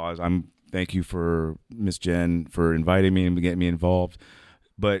great cause. Thank you for Miss Jen for inviting me and getting me involved.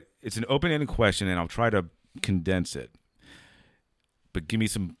 But it's an open-ended question, and I'll try to condense it. But give me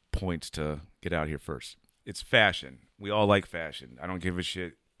some points to get out here first. It's fashion. We all like fashion. I don't give a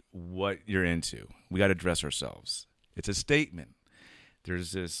shit what you're into. We got to dress ourselves. It's a statement.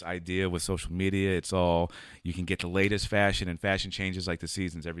 There's this idea with social media. It's all, you can get the latest fashion, and fashion changes like the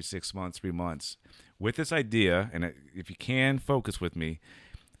seasons every 6 months, 3 months. With this idea, and if you can focus with me,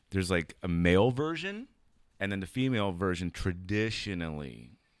 there's like a male version and then the female version traditionally.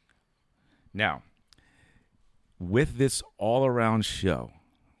 Now, with this all-around show,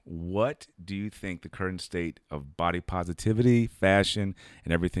 what do you think the current state of body positivity, fashion,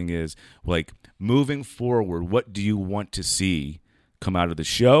 and everything is? Like, moving forward, what do you want to see come out of the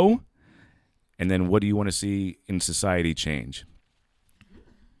show? And then what do you want to see in society change?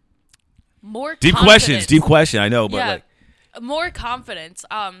 More deep question, I know, but yeah, like more confidence.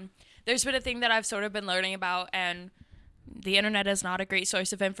 There's been a thing that I've sort of been learning about, and the internet is not a great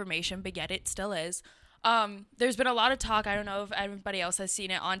source of information, but yet it still is. There's been a lot of talk, I don't know if anybody else has seen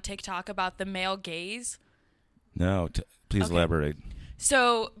it on TikTok, about the male gaze. No, please elaborate.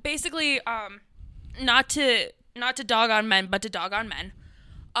 So basically, not to dog on men, but to dog on men.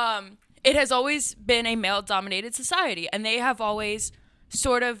 It has always been a male-dominated society, and they have always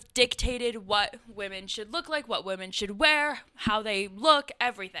sort of dictated what women should look like, what women should wear, how they look,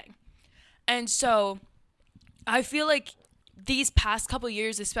 everything. And so I feel like these past couple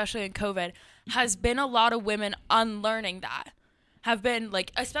years, especially in COVID, has been a lot of women unlearning that. Have been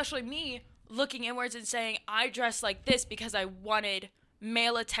like, especially me, looking inwards and saying, I dress like this because I wanted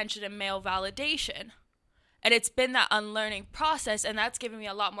male attention and male validation. And it's been that unlearning process, and that's given me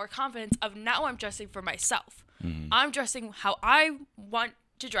a lot more confidence of now I'm dressing for myself. Mm-hmm. I'm dressing how I want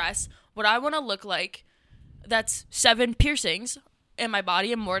to dress, what I want to look like. That's 7 piercings in my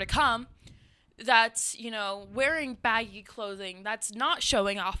body and more to come. that's, wearing baggy clothing, that's not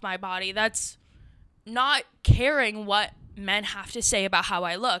showing off my body, that's not caring what men have to say about how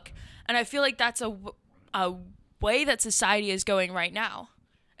I look. And I feel like that's a way that society is going right now,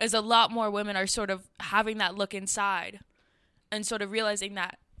 is a lot more women are sort of having that look inside and sort of realizing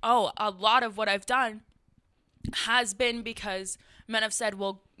that, oh, a lot of what I've done has been because men have said,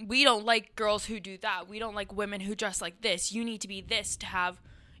 well, we don't like girls who do that. We don't like women who dress like this. You need to be this to have,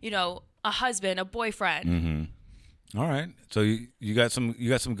 a husband, a boyfriend. Mm-hmm. All right. So you got some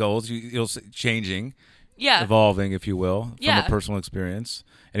goals. You'll changing, Yeah. evolving, if you will, from a personal experience.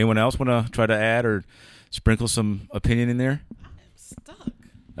 Anyone else want to try to add or sprinkle some opinion in there? I'm stuck.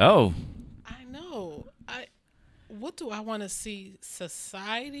 Oh, I know. What do I want to see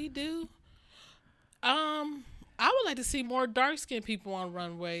society do? I would like to see more dark-skinned people on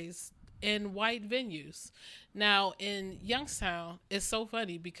runways in white venues. Now, in Youngstown, it's so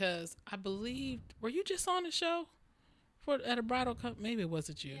funny because I believe, were you just on the show at a bridal cup? Maybe it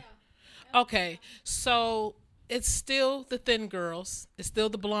wasn't you. Yeah. Okay, so it's still the thin girls, it's still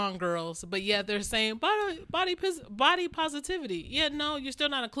the blonde girls, but yeah, they're saying body positivity. Yeah, no, you're still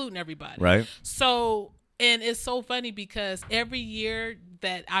not including everybody. right. So, and it's so funny because every year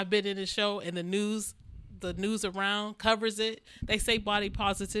that I've been in the show and the news around covers it, they say body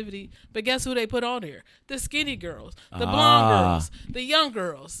positivity, but guess who they put on there? The skinny girls, the blonde girls, the young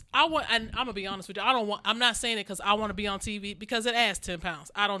girls. And I'm gonna be honest with you, I'm not saying it because I want to be on TV, because it adds 10 pounds.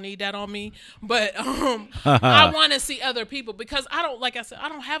 I don't need that on me, but I want to see other people, because I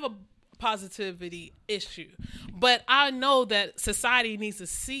don't have a positivity issue, but I know that society needs to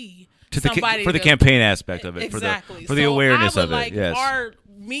see somebody for the campaign aspect of it, exactly, for the awareness I would of it. like Yes, our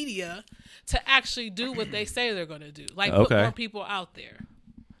media to actually do what they say they're going to do, like Okay. put more people out there.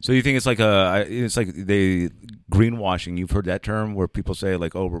 So you think it's like they greenwashing? You've heard that term where people say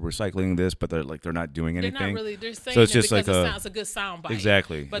like, "Oh, we're recycling this," but they're not doing anything. They're not really. They're saying So it's it just because like it sounds a good soundbite.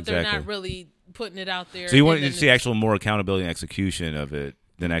 Exactly, But exactly. they're not really putting it out there. So you want and to then see actual more accountability and execution of it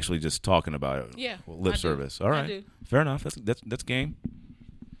than actually just talking about it. Yeah, lip I do. service. All I right, do. fair enough. That's game.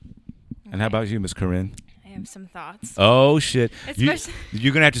 And how about you, Miss Corinne? I have some thoughts. Oh shit! Especially-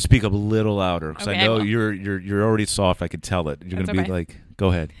 You're gonna have to speak up a little louder because Okay, I know I will. you're already soft. I could tell it. You're That's gonna be okay. like, go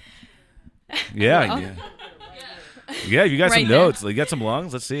ahead. Yeah, will. yeah. Yeah, you got Right some there. notes. You got some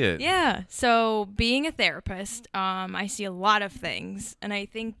lungs. Let's see it. Yeah. So being a therapist, I see a lot of things. And I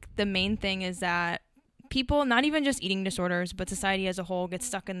think the main thing is that people, not even just eating disorders, but society as a whole, gets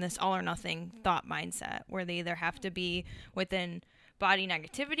stuck in this all or nothing thought mindset where they either have to be within body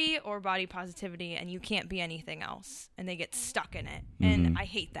negativity or body positivity, and you can't be anything else. And they get stuck in it. And I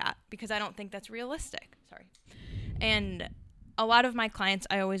hate that because I don't think that's realistic. Sorry. And a lot of my clients,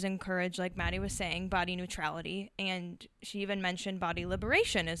 I always encourage, like Maddie was saying, body neutrality. And she even mentioned body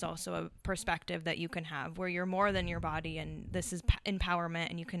liberation is also a perspective that you can have where you're more than your body, and this is empowerment,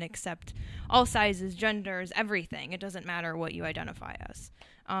 and you can accept all sizes, genders, everything. It doesn't matter what you identify as.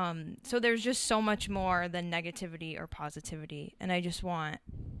 So there's just so much more than negativity or positivity. And I just want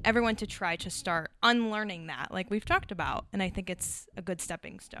everyone to try to start unlearning that, like we've talked about. And I think it's a good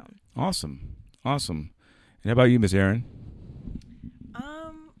stepping stone. Awesome. And how about you, Miss Erin?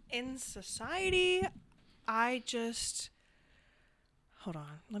 In society, I just hold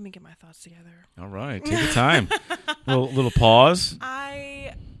on. Let me get my thoughts together. All right, take your time. little pause.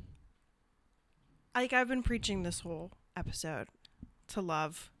 I've been preaching this whole episode to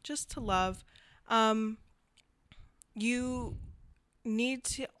love, just to love. You need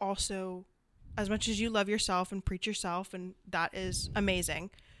to also, as much as you love yourself and preach yourself, and that is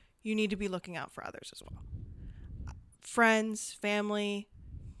amazing, you need to be looking out for others as well. Friends, family,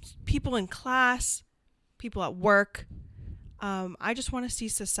 people in class, people at work. I just want to see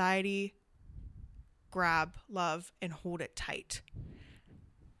society grab love and hold it tight.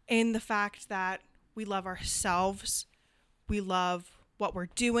 In the fact that we love ourselves, we love what we're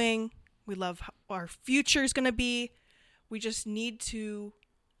doing, we love what our future is going to be. We just need to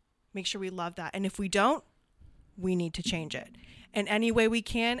make sure we love that. And if we don't, we need to change it. And any way we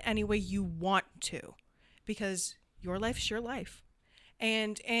can, any way you want to. Because your life's your life.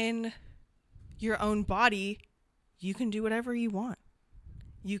 And in your own body, you can do whatever you want.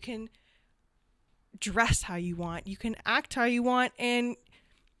 You can dress how you want. You can act how you want. And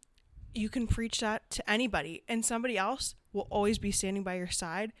you can preach that to anybody. And somebody else will always be standing by your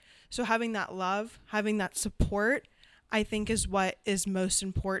side. So having that love, having that support, I think is what is most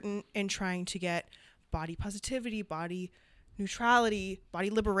important in trying to get body positivity, body neutrality, body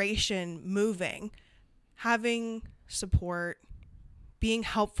liberation moving. Having support, being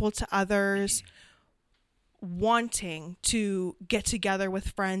helpful to others, wanting to get together with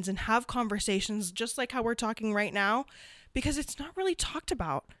friends and have conversations just like how we're talking right now, because it's not really talked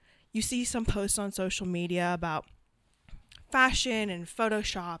about. You see some posts on social media about fashion and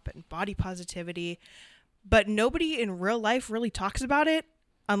Photoshop and body positivity, but nobody in real life really talks about it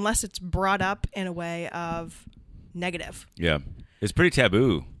unless it's brought up in a way of negative. Yeah. It's pretty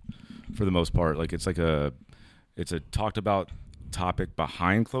taboo for the most part. Like it's a talked about topic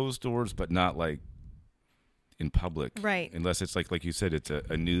behind closed doors, but not like in public. Right. Unless it's like you said, it's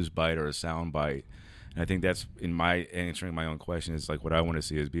a news bite or a sound bite. And I think that's in my answering my own question is like what I want to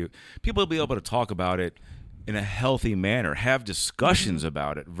see is people be able to talk about it in a healthy manner, have discussions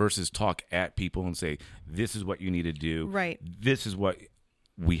about it versus talk at people and say, this is what you need to do. Right. This is what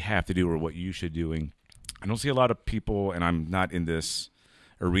we have to do or what you should doing. I don't see a lot of people, and I'm not in this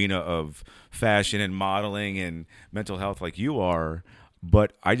arena of fashion and modeling and mental health like you are,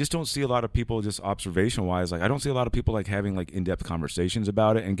 but I just don't see a lot of people just observation wise. Like I don't see a lot of people like having like in-depth conversations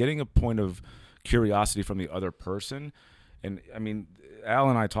about it and getting a point of curiosity from the other person. And I mean, Al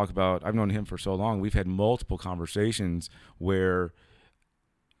and I talk about, I've known him for so long. We've had multiple conversations where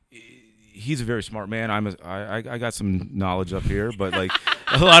he's a very smart man. I got some knowledge up here, but like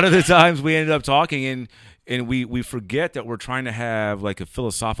a lot of the times we ended up talking and we forget that we're trying to have like a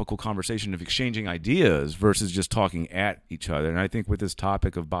philosophical conversation of exchanging ideas versus just talking at each other. And I think with this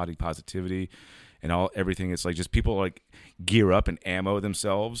topic of body positivity and everything, it's like just people like gear up and ammo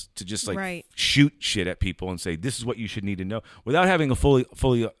themselves to just like shoot shit at people and say, this is what you should need to know without having a full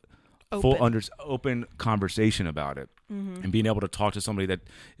open conversation about it and being able to talk to somebody that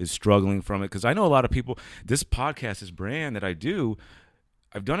is struggling from it. Because I know a lot of people, this podcast, this brand that I do,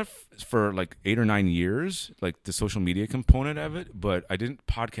 I've done it for like 8 or 9 years, like the social media component of it, but I didn't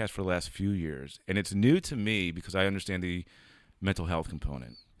podcast for the last few years. And it's new to me because I understand the mental health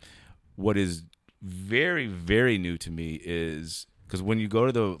component. What is very, very new to me is because when you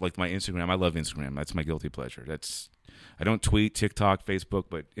go to my Instagram, I love Instagram. That's my guilty pleasure. I don't tweet, TikTok, Facebook,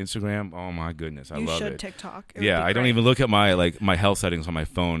 but Instagram, oh my goodness, I love it. You should TikTok. Yeah, I don't even look at my health settings on my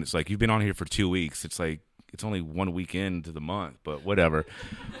phone. It's like, you've been on here for 2 weeks. It's like, it's only 1 weekend to the month, but whatever.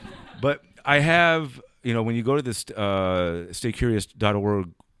 But I have, when you go to this staycurious.org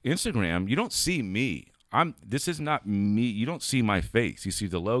Instagram, you don't see me. This is not me. You don't see my face. You see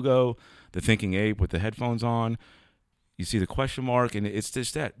the logo, the Thinking Ape with the headphones on. You see the question mark, and it's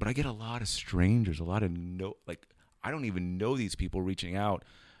just that. But I get a lot of strangers, a lot of I don't even know these people reaching out.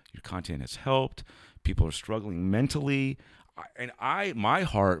 Your content has helped. People are struggling mentally.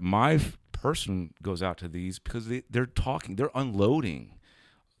 My person goes out to these because they're talking, they're unloading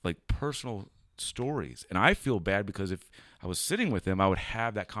like personal stories. And I feel bad because if I was sitting with them, I would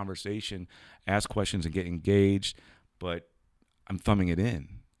have that conversation, ask questions and get engaged, but I'm thumbing it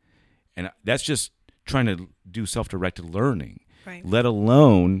in. And that's just trying to do self-directed learning, let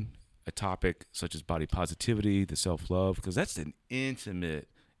alone a topic such as body positivity, the self-love, because that's an intimate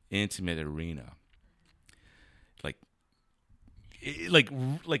arena. Like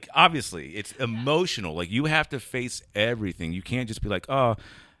obviously it's emotional. Like you have to face everything. You can't just be like,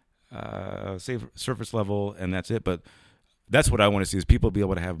 surface level and that's it. But that's what I want to see is people be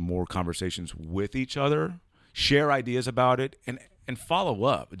able to have more conversations with each other, share ideas about it, and follow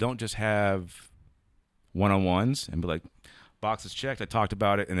up. Don't just have one-on-ones and be like, box is checked, I talked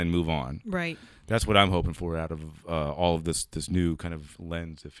about it, and then move on. Right. That's what I'm hoping for out of all of this new kind of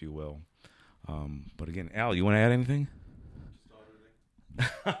lens, if you will. But again, Al, you want to add anything?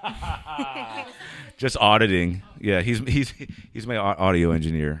 Just auditing. Yeah, he's my audio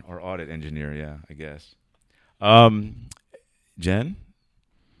engineer or audit engineer. Yeah, I guess. Jen,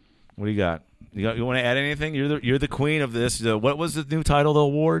 what do you got? You want to add anything? You're the queen of this. What was the new title of the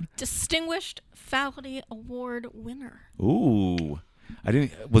award? Distinguished Faculty Award winner. Ooh, I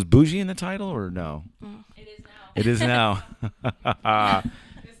didn't. Was bougie in the title or no? It is now. It is now. It's not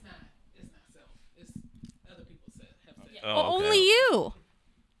self. It's other people said. Oh, okay. Only you.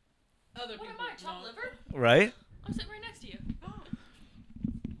 Other people. What am I, chopped liver? Right. I'm sitting right next to you.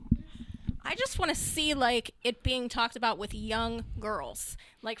 I just want to see like it being talked about with young girls,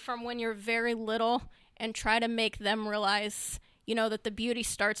 like from when you're very little, and try to make them realize, that the beauty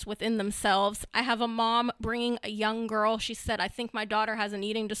starts within themselves. I have a mom bringing a young girl. She said, I think my daughter has an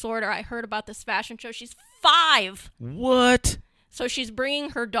eating disorder. I heard about this fashion show. She's 5. What? So she's bringing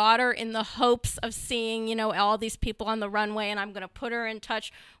her daughter in the hopes of seeing, all these people on the runway, and I'm going to put her in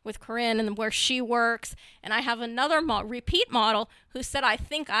touch with Corinne and where she works. And I have another repeat model who said, I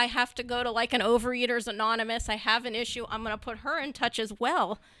think I have to go to like an Overeaters Anonymous. I have an issue. I'm going to put her in touch as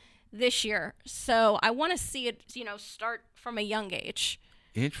well this year. So I want to see it, start from a young age.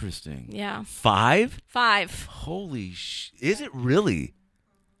 Interesting. Yeah. 5? 5. Holy is it really?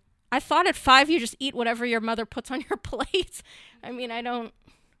 I thought at 5 you just eat whatever your mother puts on your plate. I mean, I don't.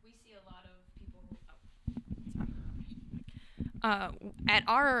 We see a lot of people. At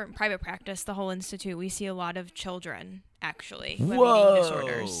our private practice, the whole institute, we see a lot of children actually who have eating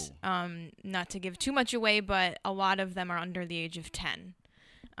disorders. Not to give too much away, but a lot of them are under the age of 10.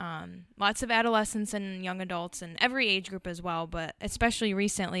 Lots of adolescents and young adults and every age group as well, but especially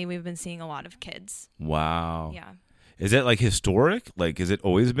recently we've been seeing a lot of kids. Wow. Yeah. Is that like historic? Like, has it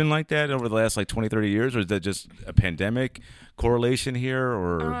always been like that over the last like 20, 30 years? Or is that just a pandemic correlation here?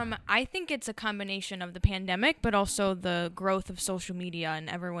 Or I think it's a combination of the pandemic, but also the growth of social media and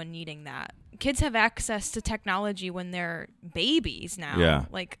everyone needing that. Kids have access to technology when they're babies now. Yeah.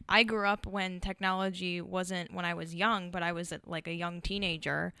 Like, I grew up when technology wasn't when I was young, but I was like a young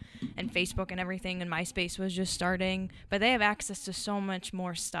teenager, and Facebook and everything and MySpace was just starting. But they have access to so much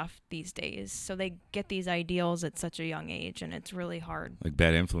more stuff these days. So they get these ideals at such a young age, and it's really hard. like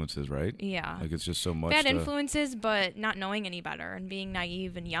bad influences, right? Yeah. Like it's just so much. Bad influences, but not knowing any better and being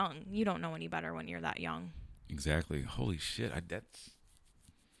naive and young. You don't know any better when you're that young. Exactly. Holy shit. That's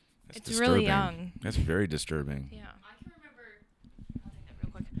It's disturbing. really young. That's very disturbing. Yeah.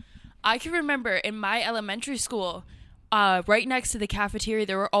 I can remember in my elementary school, right next to the cafeteria,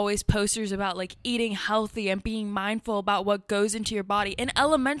 there were always posters about like eating healthy and being mindful about what goes into your body. In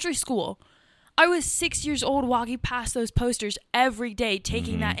elementary school, I was 6 years old walking past those posters every day,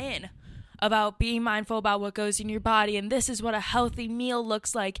 taking that in about being mindful about what goes in your body. And this is what a healthy meal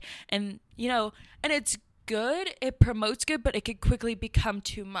looks like. And, you know, and it's good. It promotes good, but it could quickly become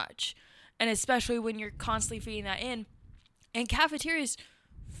too much. And especially when you're constantly feeding that in. And cafeterias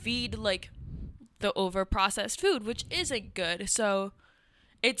feed like the over processed food, which isn't good. So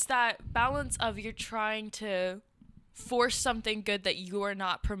it's that balance of you're trying to force something good that you are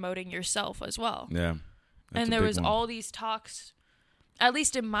not promoting yourself as well. Yeah. That's And a there big was one. all these talks, at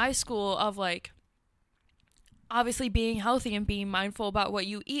least in my school, of like obviously being healthy and being mindful about what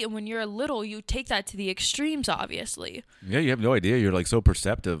you eat. And when you're little, you take that to the extremes, obviously. Yeah, you have no idea. You're like so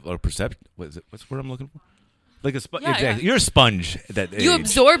perceptive or what is it? What's the word I'm looking for? Like a sponge. Yeah, Exactly. yeah. You're a sponge at that age. You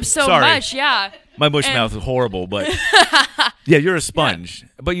absorb so Sorry. much, yeah. My mush And- mouth is horrible, but yeah, you're a sponge.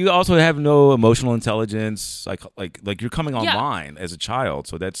 But you also have no emotional intelligence. Like you're coming online as a child,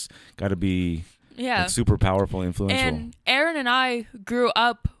 so that's got to be Yeah. like, super powerful, influential. And Aaron and I grew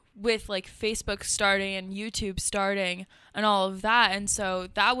up with like Facebook starting and YouTube starting and all of that. And so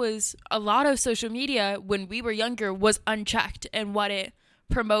that was a lot of social media when we were younger was unchecked and what it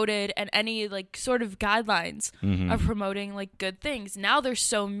promoted and any like sort of guidelines of promoting like good things. Now there's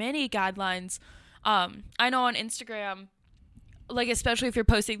so many guidelines. I know on Instagram, like especially if you're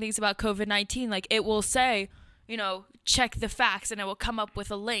posting things about COVID-19, like it will say, you know, check the facts and it will come up with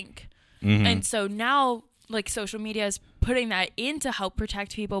a link. And so now like social media is putting that in to help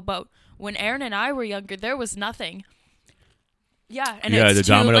protect people. But when Aaron and I were younger, there was nothing. Yeah. And yeah, it's the too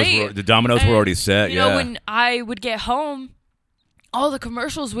dominoes late. were And, already set. You Yeah. know, when I would get home, all the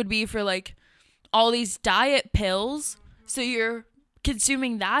commercials would be for like all these diet pills. So you're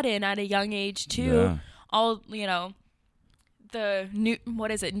consuming that in at a young age too. Yeah. All, you know, the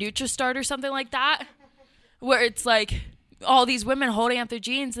Nutri-Start or something like that, where it's like all these women holding up their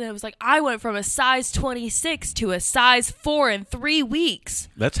jeans and it was like, I went from a size 26 to a size 4 in 3 weeks.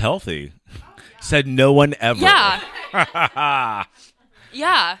 That's healthy. Said no one ever. Yeah.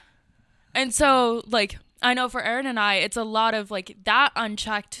 Yeah. And so, like, I know for Aaron and I, it's a lot of, like, that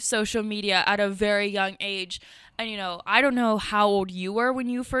unchecked social media at a very young age. And, you know, I don't know how old you were when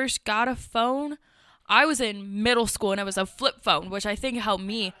you first got a phone. I was in middle school, and it was a flip phone, which I think helped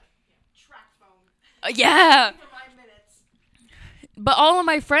me. Track phone. Yeah. For 5 minutes. But all of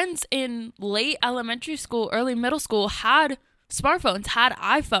my friends in late elementary school, early middle school had smartphones, had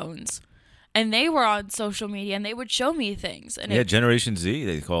iPhones. And they were on social media, and they would show me things. And Yeah, Generation Z,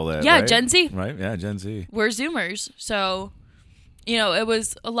 they call that. Yeah, right? Gen Z. Right? Yeah, Gen Z. we're Zoomers. So, you know, it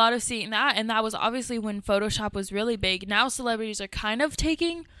was a lot of seeing that. And that was obviously when Photoshop was really big. Now celebrities are kind of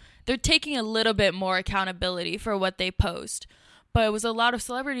taking a little bit more accountability for what they post. But it was a lot of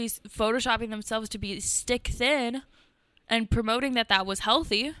celebrities photoshopping themselves to be stick thin and promoting that was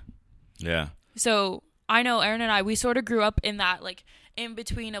healthy. Yeah. So I know Aaron and I, we sort of grew up in that, like, in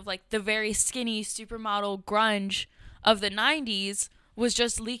between of, like, the very skinny supermodel grunge of the 90s was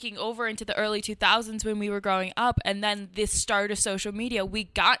just leaking over into the early 2000s when we were growing up. And then this start of social media, we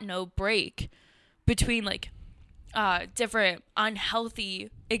got no break between, like, different unhealthy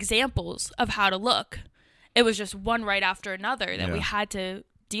examples of how to look. It was just one right after another that we Yeah. had to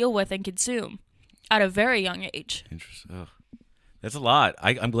deal with and consume at a very young age. Interesting. Ugh. That's a lot.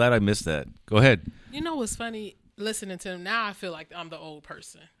 I'm glad I missed that. Go ahead. You know what's funny? Listening to him now, I feel like I'm the old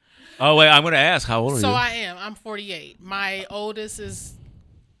person. Oh, wait, I'm going to ask, how old are you? So I am. I'm 48. My oldest is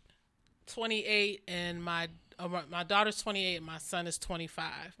 28, and my daughter's 28, and my son is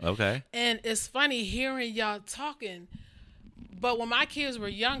 25. Okay. And it's funny hearing y'all talking, but when my kids were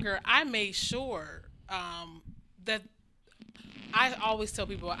younger, I made sure that I always tell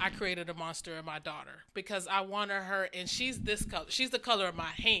people I created a monster in my daughter because I wanted her, and she's this color. She's the color of my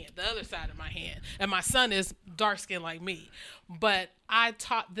hand, the other side of my hand. And my son is dark skinned like me. But I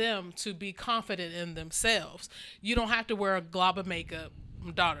taught them to be confident in themselves. You don't have to wear a glob of makeup.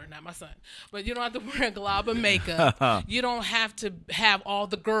 My daughter, not my son. But you don't have to wear a glob of makeup. You don't have to have all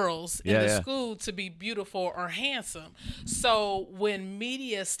the girls in the school to be beautiful or handsome. So when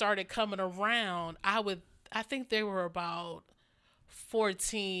media started coming around, I think they were about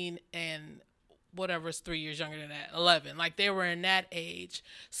 14 and whatever's 3 years younger than that, 11. Like they were in that age.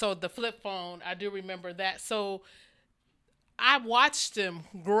 So the flip phone, I do remember that. So I watched them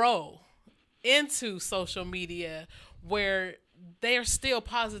grow into social media where they're still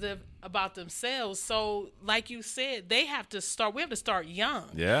positive about themselves. So like you said, we have to start young.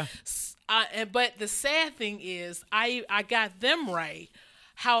 Yeah. But the sad thing is I got them right.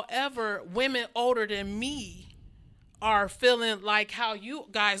 However, women older than me are feeling like how you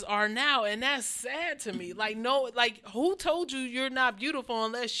guys are now, and that's sad to me. Like, no, like who told you you're not beautiful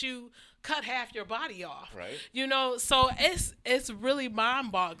unless you cut half your body off? Right. You know, so it's really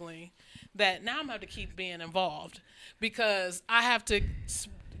mind-boggling that now I'm gonna have to keep being involved because I have to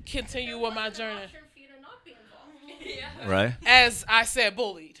continue with my journey. Right. As I said,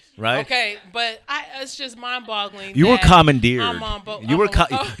 bullied. Right. Okay, but it's just mind-boggling. You were commandeered.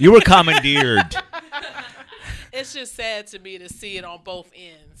 You were commandeered. It's just sad to me to see it on both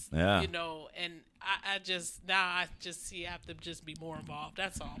ends. Yeah. You know, and I just have to just be more involved.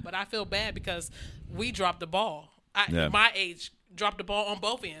 That's all. But I feel bad because we dropped the ball. My age dropped the ball on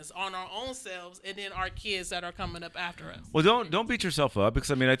both ends, on our own selves, and then our kids that are coming up after us. Well, don't beat yourself up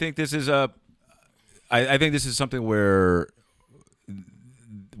because I think this is I think this is something where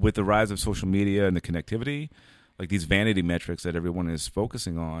with the rise of social media and the connectivity, like these vanity metrics that everyone is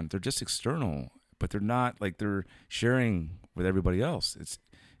focusing on, they're just external. But they're not like they're sharing with everybody else.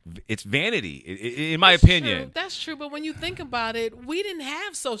 It's vanity, in my opinion. True. That's true. But when you think about it, we didn't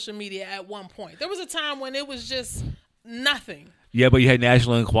have social media at one point. There was a time when it was just nothing. Yeah, but you had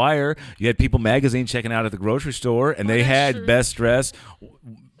National Enquirer. You had People Magazine checking out at the grocery store, and they had true. Best Dress,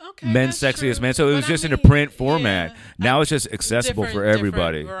 Men's Sexiest true. Man. So it was just in a print format. Now it's just accessible for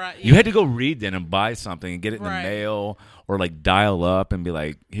everybody. Right, You had to go read then and buy something and get it in the mail or like dial up and be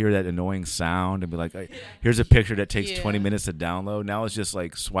like, hear that annoying sound and be like, here's a picture that takes 20 minutes to download. Now it's just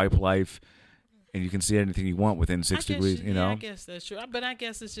like swipe life and you can see anything you want within 6 degrees, you know? I guess that's true. But I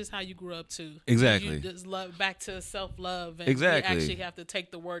guess it's just how you grew up too. Exactly. You just love back to self-love. And exactly. You actually have to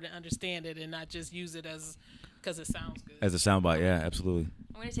take the word and understand it and not just use it as because it sounds good. As a soundbite, yeah, absolutely.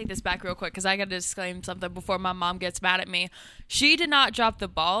 I'm going to take this back real quick because I got to disclaim something before my mom gets mad at me. She did not drop the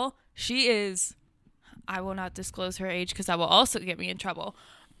ball. She is, I will not disclose her age because that will also get me in trouble.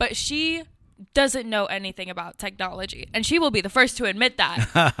 But she doesn't know anything about technology. And she will be the first to admit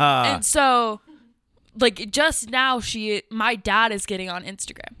that. And so, like, just now, my dad is getting on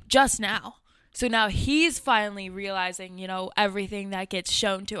Instagram. Just now. So now he's finally realizing, you know, everything that gets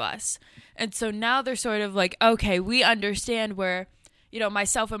shown to us. And so now they're sort of like, okay, we understand where, you know,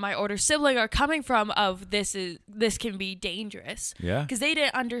 myself and my older sibling are coming from of this can be dangerous. Yeah. Because they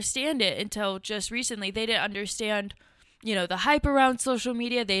didn't understand it until just recently. They didn't understand, you know, the hype around social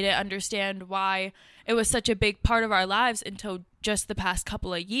media. They didn't understand why it was such a big part of our lives until just the past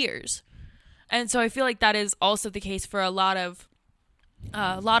couple of years. And so I feel like that is also the case for a lot of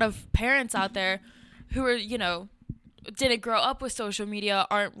parents out there who are, you know, didn't grow up with social media,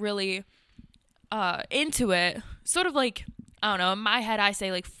 aren't really into it. Sort of like, I don't know, in my head I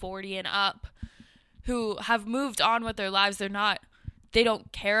say like 40 and up who have moved on with their lives. They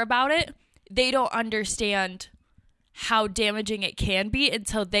don't care about it. They don't understand how damaging it can be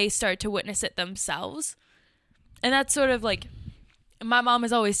until they start to witness it themselves. And that's sort of like, my mom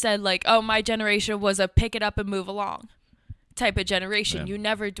has always said like, oh, my generation was a pick it up and move along type of generation. Yeah. You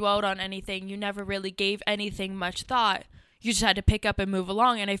never dwelled on anything. You never really gave anything much thought. You just had to pick up and move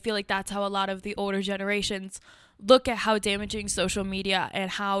along. And I feel like that's how a lot of the older generations look at how damaging social media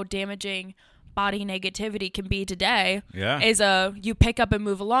and how damaging body negativity can be today. Yeah. Is you pick up and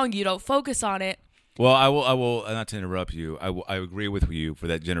move along. You don't focus on it. Well, I will not to interrupt you. I agree with you for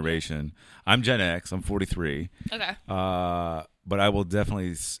that generation. I'm Gen X. I'm 43. Okay. But I will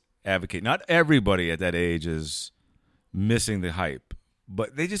definitely advocate. Not everybody at that age is missing the hype.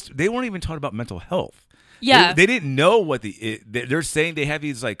 But they weren't even talking about mental health. Yeah. They didn't know what they're saying. They have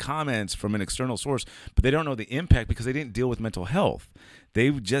these like comments from an external source, but they don't know the impact because they didn't deal with mental health. They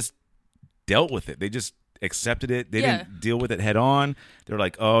just dealt with it. They just accepted it. They didn't deal with it head on. They're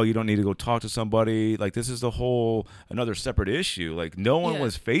like, oh, you don't need to go talk to somebody. Like, this is another separate issue. Like, no one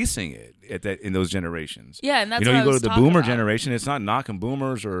was facing it in those generations. Yeah, and that's you what go I was to the talking boomer about. generation. It's not knocking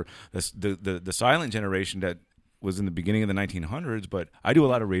boomers or the silent generation that was in the beginning of the 1900s, but I do a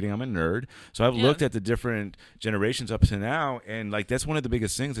lot of reading. I'm a nerd. So I've looked at the different generations up to now, and like that's one of the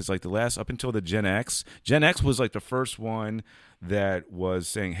biggest things. It's like up until the Gen X. Gen X was like the first one that was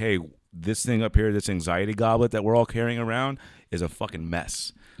saying, hey, this thing up here, this anxiety goblet that we're all carrying around is a fucking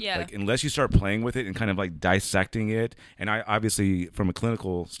mess. Yeah. Like, unless you start playing with it and kind of like dissecting it, and I obviously from a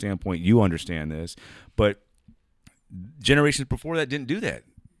clinical standpoint, you understand this, but generations before that didn't do that.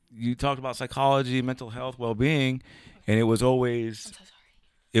 You talked about psychology, mental health, well-being, and it was always, I'm so sorry.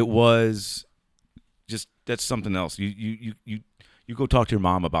 it was just, that's something else. You go talk to your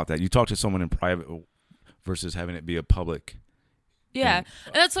mom about that. You talk to someone in private versus having it be a public. Yeah.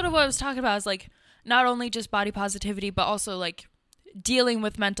 And that's sort of what I was talking about is like not only just body positivity, but also like dealing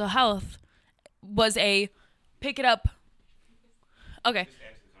with mental health was pick it up. Okay.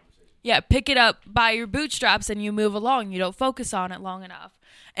 Yeah, pick it up by your bootstraps and you move along. You don't focus on it long enough.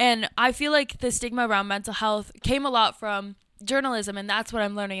 And I feel like the stigma around mental health came a lot from journalism, and that's what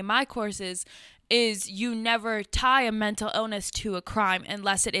I'm learning in my courses is you never tie a mental illness to a crime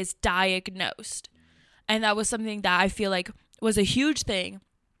unless it is diagnosed. And that was something that I feel like was a huge thing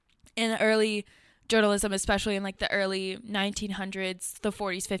in early journalism, especially in like the early 1900s, the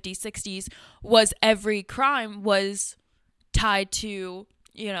 40s, 50s, 60s, was every crime was tied to,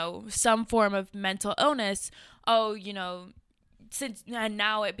 some form of mental illness. Oh, and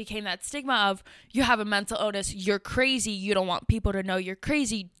now it became that stigma of you have a mental illness, you're crazy, you don't want people to know you're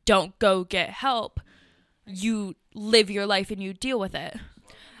crazy, don't go get help. You live your life and you deal with it.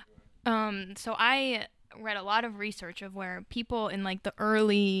 So I read a lot of research of where people in like the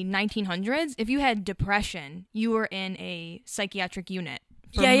early 1900s, if you had depression, you were in a psychiatric unit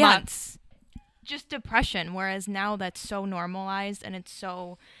for months. Just depression, whereas now that's so normalized and it's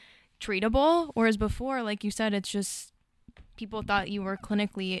so treatable, whereas before, like you said, it's just people thought you were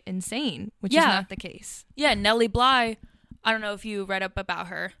clinically insane, which is not the case. Yeah, Nellie Bly, I don't know if you read up about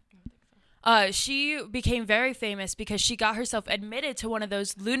her. She became very famous because she got herself admitted to one of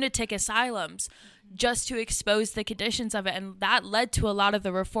those lunatic asylums just to expose the conditions of it, and that led to a lot of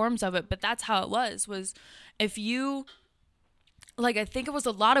the reforms of it. But that's how it was if you, like, I think it was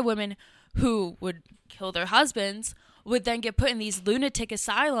a lot of women who would kill their husbands would then get put in these lunatic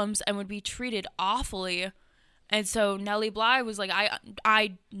asylums and would be treated awfully. And so Nellie Bly was like,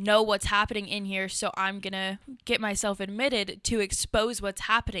 I know what's happening in here, so I'm going to get myself admitted to expose what's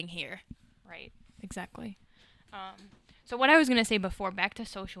happening here. Right, exactly. So what I was going to say before, back to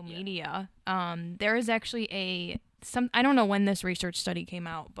social media, there is actually I don't know when this research study came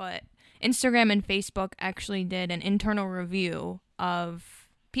out, but Instagram and Facebook actually did an internal review of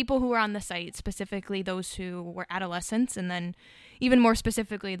people who were on the site, specifically those who were adolescents, and then even more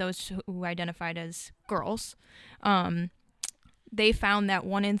specifically those who identified as girls. They found that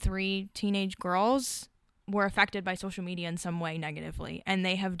 1 in 3 teenage girls were affected by social media in some way negatively, and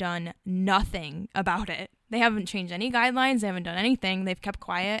they have done nothing about it. They haven't changed any guidelines. They haven't done anything. They've kept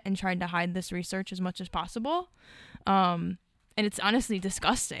quiet and tried to hide this research as much as possible. And it's honestly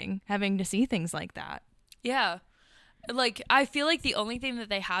disgusting having to see things like that. Yeah. Like, I feel like the only thing that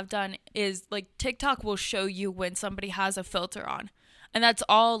they have done is, like, TikTok will show you when somebody has a filter on. And that's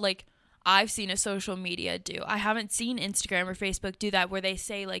all, like, I've seen a social media do. I haven't seen Instagram or Facebook do that where they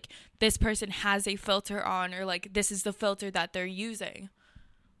say, like, this person has a filter on or, like, this is the filter that they're using.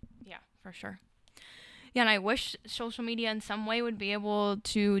 Yeah, for sure. Yeah, and I wish social media in some way would be able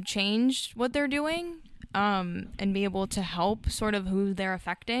to change what they're doing and be able to help sort of who they're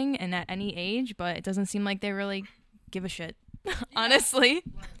affecting and at any age, but it doesn't seem like they really give a shit, honestly.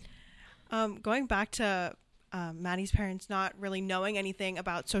 Going back to Maddie's parents not really knowing anything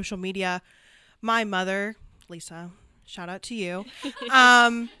about social media, my mother, Lisa, shout out to you.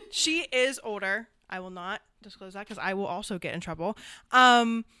 She is older. I will not disclose that because I will also get in trouble.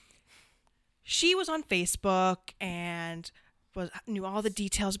 She was on Facebook and knew all the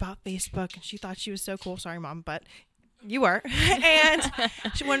details about Facebook, and she thought she was so cool. Sorry, Mom, but you were. And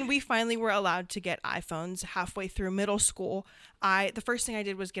when we finally were allowed to get iPhones halfway through middle school, the first thing I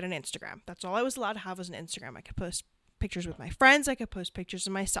did was get an Instagram. That's all I was allowed to have was an Instagram. I could post pictures with my friends. I could post pictures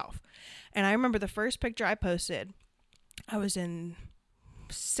of myself. And I remember the first picture I posted, I was in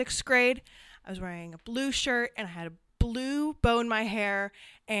 6th grade. I was wearing a blue shirt and I had a blue bow in my hair,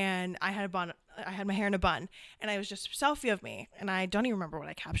 and I had my hair in a bun, and I was just a selfie of me, and I don't even remember what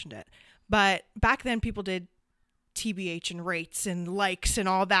I captioned it. But back then people did TBH and rates and likes and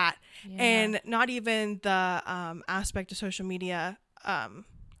all that, and not even the aspect of social media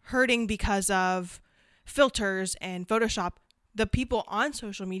hurting because of filters and Photoshop. The people on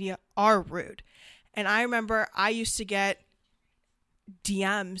social media are rude. And I remember I used to get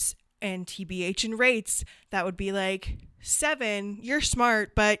DMs and TBH and rates that would be like, 7, you're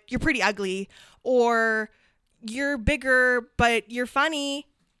smart, but you're pretty ugly, or you're bigger, but you're funny.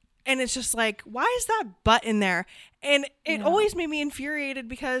 And it's just like, why is that but in there? And it always made me infuriated,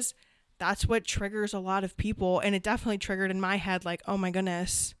 because that's what triggers a lot of people. And it definitely triggered in my head, like, oh my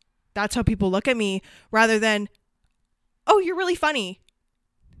goodness, that's how people look at me, rather than, oh, you're really funny.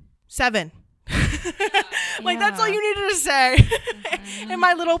 7. Like, that's all you needed to say. In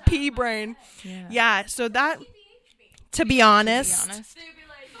my little pea brain. Yeah. So that, to be honest. They'd be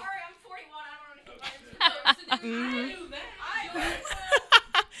like, sorry, I'm 41. I don't know anything about it.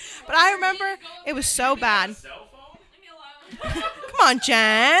 But I remember it was so bad. Leave me alone. Come on,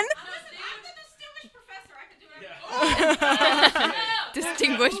 Jen. I'm the distinguished professor. I can do whatever.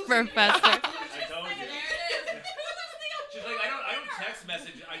 Distinguished professor. I told you. She's like, I don't text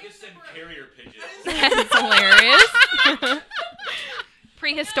message. I just send carrier pigeons. That's hilarious.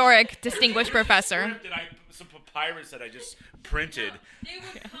 Prehistoric distinguished professor. Some papyrus that I just printed. They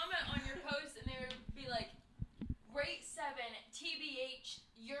would comment on your post and they would be like, rate 7, TBH,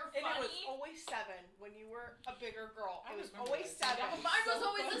 you're funny. And it was always 7 when you were a bigger girl. It was always 7. Mine was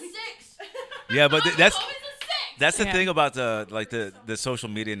always a 6. Yeah, but Mine that's was always a 6. that's the thing about the social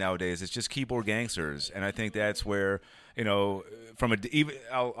media nowadays. It's just keyboard gangsters, and I think that's where, you know,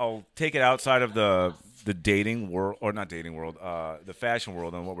 I'll take it outside of the dating world, or not dating world, the fashion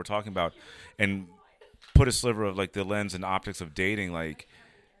world, and what we're talking about, and put a sliver of like the lens and optics of dating. Like,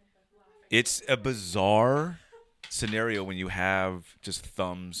 it's a bizarre scenario when you have just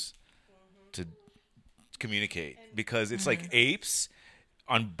thumbs to communicate, because it's like apes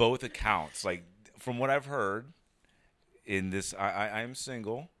on both accounts. Like, from what I've heard in this, I'm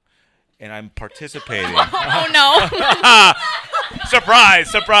single and I'm participating. Oh no.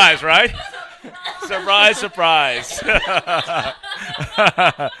 Surprise, right? Surprise.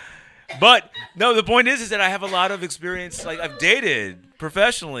 But no, the point is that I have a lot of experience. Like, I've dated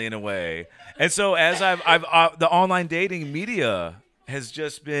professionally in a way, and so as I've the online dating media has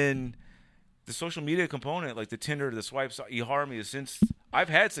just been the social media component, like the Tinder, the swipes, eHarmony. Since I've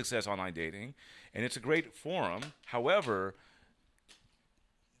had success online dating, and it's a great forum. However,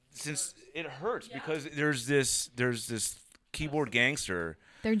 since it hurts because there's this keyboard gangster.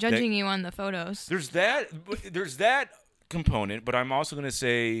 They're judging you on the photos. There's that component, but I'm also going to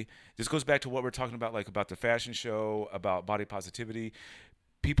say this goes back to what we're talking about, like about the fashion show, about body positivity.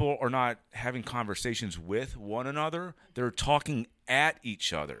 People are not having conversations with one another. They're talking at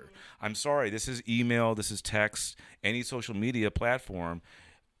each other. I'm sorry, this is email, this is text, any social media platform.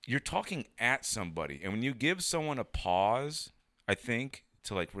 You're talking at somebody. And when you give someone a pause, I think,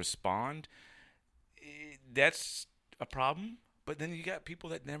 to like respond, that's a problem. But then you got people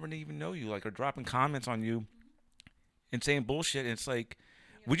that never even know you, like, are dropping comments on you and saying bullshit. And it's like,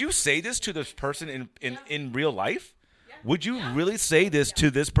 would you say this to this person in real life? Would you really say this to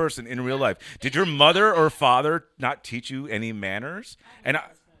this person in real life? Did your mother or father not teach you any manners? And I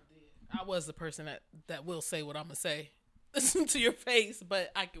was the person that will say what I'm going to say. Listen to your face,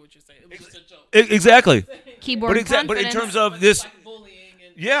 but I get what you're saying. It was just a joke. Exactly. Keyboard confidence. But in terms of this, like bullying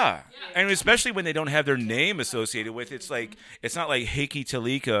and yeah, and especially when they don't have their name associated with it, it's like, it's not like Heikki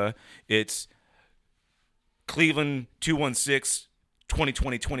Talika. It's Cleveland 216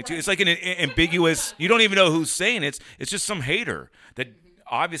 2020 22. It's like an ambiguous. You don't even know who's saying it. It's just some hater that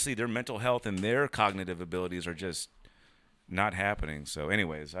obviously their mental health and their cognitive abilities are just not happening. So,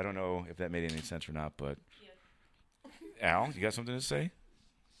 anyways, I don't know if that made any sense or not, but Al, you got something to say?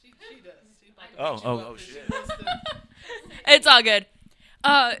 she does. Oh, shit. It's all good.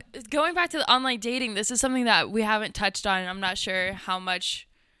 Going back to the online dating, this is something that we haven't touched on, and I'm not sure how much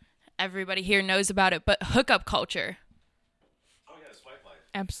everybody here knows about it, but hookup culture. Oh, yeah, swipe life.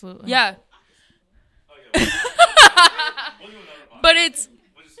 Absolutely. Yeah. Oh, yeah. But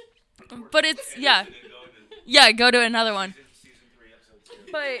it's, yeah. Yeah, go to another one.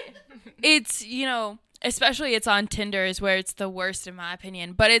 But it's, you know, especially it's on Tinder is where it's the worst in my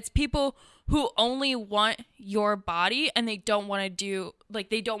opinion. But it's people who only want your body and they don't want to do, like,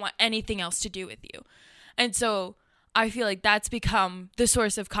 they don't want anything else to do with you. And so I feel like that's become the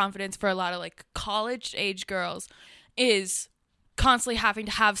source of confidence for a lot of, like, college age girls, is constantly having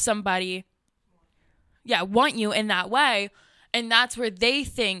to have somebody want you in that way. And that's where they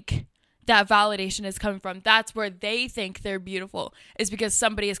think that validation is coming from. That's where they think they're beautiful, is because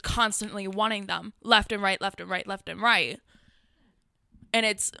somebody is constantly wanting them left and right, left and right, left and right. And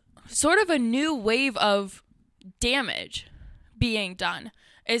it's sort of a new wave of damage being done,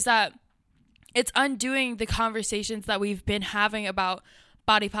 is that it's undoing the conversations that we've been having about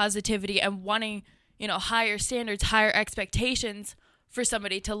body positivity and wanting, higher standards, higher expectations for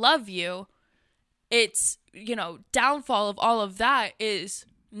somebody to love you. It's, downfall of all of that is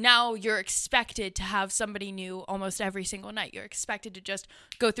now you're expected to have somebody new almost every single night. You're expected to just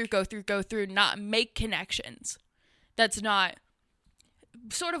go through, not make connections. That's not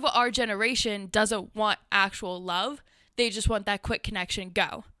sort of what our generation doesn't want. Actual love. They just want that quick connection,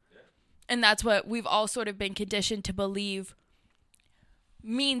 go. And that's what we've all sort of been conditioned to believe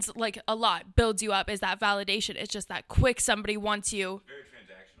means like a lot, builds you up, is that validation. It's just that quick, somebody wants you. Very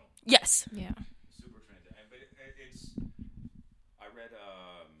transactional. Yes. Yeah. Super transactional. But it's.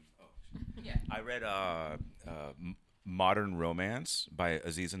 I read Modern Romance by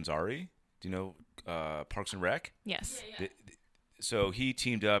Aziz Ansari. Do you know Parks and Rec? Yes. Yeah. So he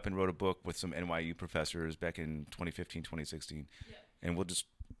teamed up and wrote a book with some NYU professors back in 2015, 2016. Yeah. And we'll just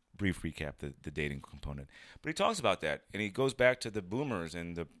brief recap the dating component. But he talks about that, and he goes back to the boomers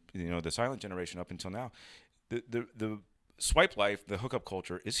and the silent generation up until now. The swipe life, the hookup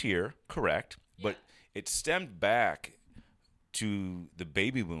culture is here, correct, but it stemmed back to the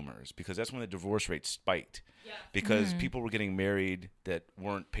baby boomers, because that's when the divorce rate spiked. Yeah. Because people were getting married that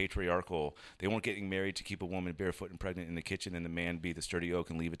weren't patriarchal. They weren't getting married to keep a woman barefoot and pregnant in the kitchen and the man be the sturdy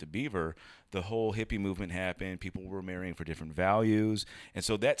oak and leave it to beaver. The whole hippie movement happened. People were marrying for different values. And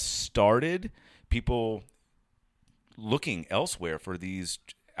so that started people looking elsewhere for these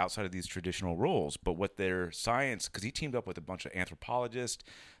outside of these traditional roles. But what their science, because he teamed up with a bunch of anthropologists,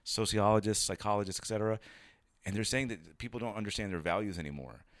 sociologists, psychologists, etc., and they're saying that people don't understand their values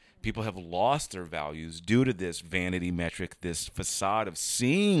anymore. People have lost their values due to this vanity metric, this facade of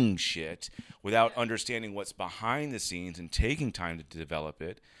seeing shit without understanding what's behind the scenes and taking time to develop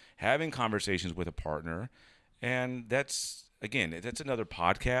it, having conversations with a partner. And that's another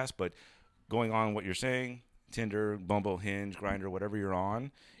podcast, but going on what you're saying, Tinder, Bumble, Hinge, Grindr, whatever you're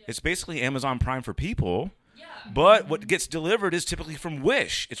on, it's basically Amazon Prime for people. But what gets delivered is typically from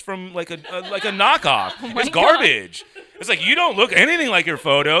Wish. It's from like a knockoff. It's garbage. It's like, you don't look anything like your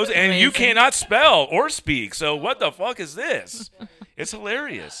photos, and you cannot spell or speak. So what the fuck is this? It's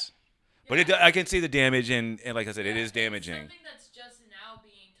hilarious. But I can see the damage, and like I said, it is damaging. It's something that's just now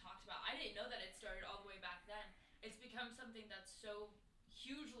being talked about. I didn't know that it started all the way back then. It's become something that's so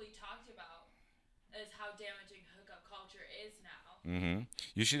hugely talked about as how damaging hookup culture is now. Mm-hmm.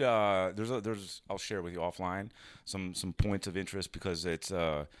 You should. There's. I'll share with you offline some points of interest, because it's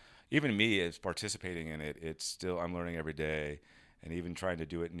even me as participating in it. It's still, I'm learning every day, and even trying to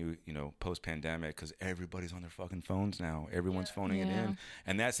do it post pandemic, because everybody's on their fucking phones now. Everyone's phoning it in,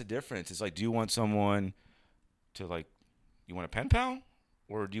 and that's the difference. It's like, do you want someone to you want a pen pal,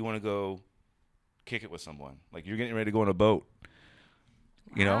 or do you want to go kick it with someone? Like, you're getting ready to go on a boat.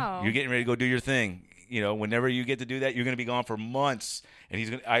 Wow. You're getting ready to go do your thing. Whenever you get to do that, you're going to be gone for months.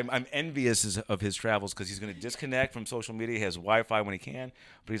 And I'm envious of his travels, because he's going to disconnect from social media. He has Wi-Fi when he can,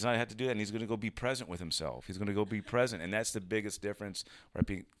 but he's not have to do that. And he's going to go be present with himself. He's going to go be present, and that's the biggest difference.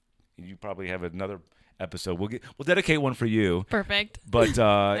 Right? You probably have another episode. We'll dedicate one for you. Perfect. But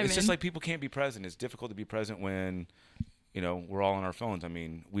it's just like people can't be present. It's difficult to be present when we're all on our phones. I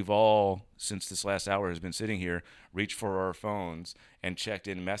mean, we've all, since this last hour has been sitting here, reached for our phones and checked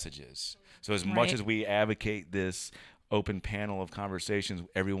in messages. So as much as we advocate this open panel of conversations,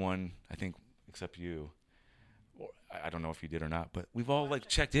 everyone, I think, except you, I don't know if you did or not, but we've all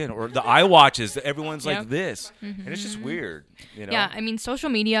checked in, or the iWatches, everyone's like this. Mm-hmm. And it's just weird, Yeah, I mean, social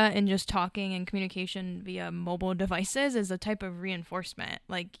media and just talking and communication via mobile devices is a type of reinforcement.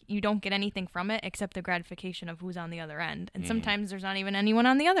 Like, you don't get anything from it except the gratification of who's on the other end. And sometimes there's not even anyone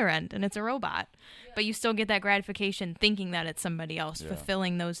on the other end, and it's a robot. But you still get that gratification thinking that it's somebody else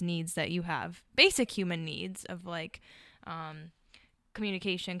fulfilling those needs that you have. Basic human needs of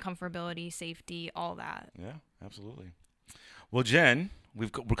communication, comfortability, safety, all that. Yeah, absolutely. Well, Jen, we're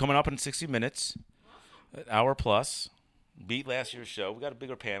coming up in 60 minutes, an hour plus. Beat last year's show. We got a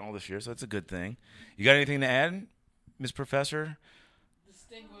bigger panel this year, so that's a good thing. You got anything to add, Ms. Professor?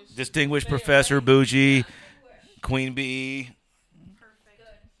 Distinguished Professor Bougie, Queen Bee.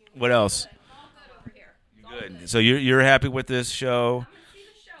 Perfect. What else? All good over here. Good. So you're happy with this show? I'm going to see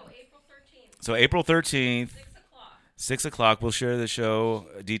the show April 13th. So April 13th. 6 o'clock. 6:00. We'll share the show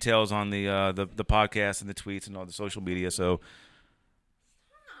details on the podcast and the tweets and all the social media. So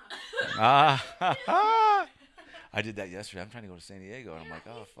I did that yesterday. I'm trying to go to San Diego, and I'm like,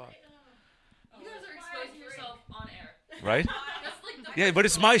 oh, fuck. You guys are exposing yourself on air. Right? Yeah, but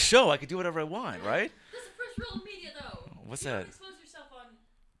it's my show. I can do whatever I want, right? This is first rule of media, though. What's you that? Don't expose yourself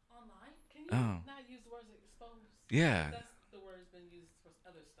online. Can you Oh. not use the words exposed? Yeah. That's the word's been used for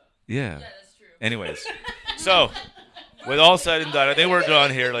other stuff. Yeah. Yeah, that's true. Anyways, so with all said and done, I think we're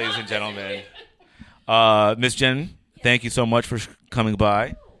done here, ladies and gentlemen. Miss Jen, thank you so much for coming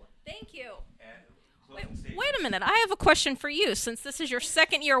by. Thank you. Wait a minute. I have a question for you. Since this is your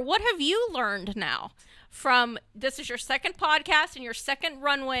second year, what have you learned now? From this is your second podcast and your second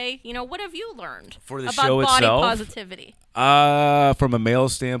runway. What have you learned For the about show body itself? positivity? From a male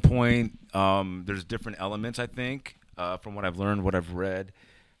standpoint, there's different elements, I think, from what I've learned, what I've read.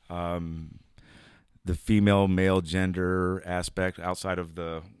 The female-male gender aspect outside of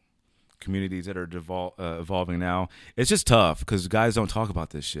the communities that are evolving now. It's just tough because guys don't talk about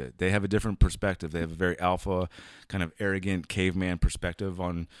this shit. They have a different perspective. They have a very alpha, kind of arrogant caveman perspective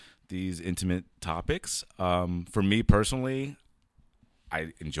on these intimate topics. For me personally,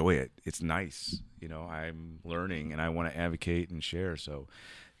 I enjoy it. It's nice. I'm learning and I want to advocate and share. So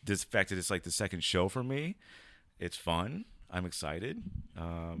this fact that it's like the second show for me, it's fun. I'm excited.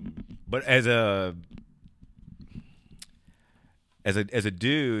 But as a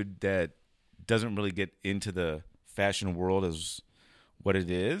dude that doesn't really get into the fashion world as what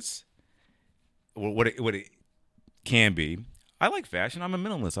it is, or what it can be, I like fashion. I'm a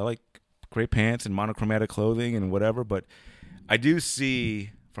minimalist. I like great pants and monochromatic clothing and whatever. But I do see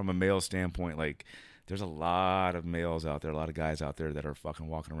from a male standpoint, like there's a lot of males out there, a lot of guys out there that are fucking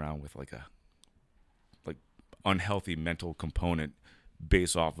walking around with like unhealthy mental component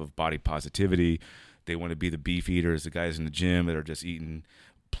based off of body positivity. They want to be the beef eaters, the guys in the gym that are just eating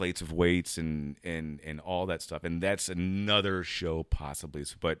plates of weights and all that stuff. And that's another show possibly.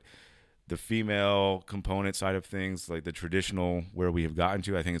 But the female component side of things, like the traditional where we have gotten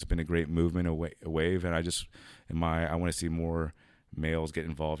to, I think it's been a great movement, a wave. And I want to see more males get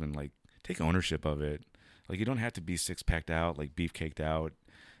involved and like take ownership of it. Like you don't have to be six-packed out, like beef caked out.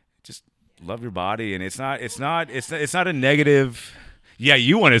 Just love your body. And it's not a negative. Yeah,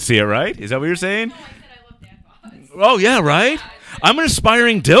 you want to see it, right? Is that what you're saying? No, I said I love dad bods. Oh, yeah, right? I'm an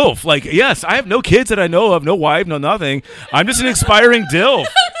aspiring DILF. Like, yes, I have no kids that I know of, no wife, no nothing. I'm just an aspiring DILF.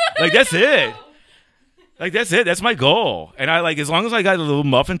 Like, that's it. Like, that's it. That's my goal. And I as long as I got a little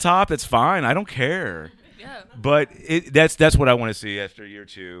muffin top, it's fine. I don't care. Yeah. But that's what I want to see after year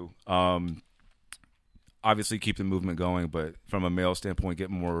two. Obviously, keep the movement going, but from a male standpoint,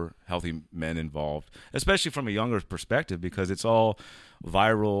 get more healthy men involved, especially from a younger perspective, because it's all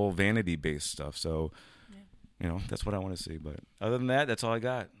viral, vanity-based stuff. So, that's what I want to see. But other than that, that's all I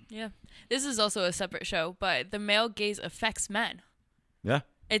got. Yeah. This is also a separate show, but the male gaze affects men. Yeah.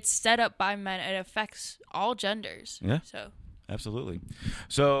 It's set up by men. It affects all genders. Yeah. So. Absolutely.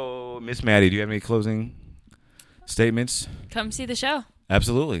 So, Miss Maddie, do you have any closing statements? Come see the show.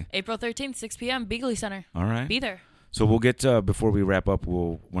 Absolutely. April 13th, 6 p.m., Beagley Center. All right. Be there. So we'll get, before we wrap up,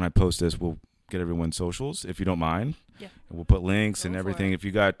 when I post this, we'll get everyone's socials, if you don't mind. Yeah. We'll put links and everything. If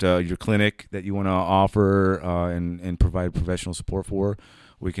you got your clinic that you want to offer and provide professional support for,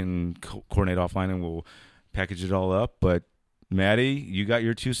 we can coordinate offline and we'll package it all up. But Maddie, you got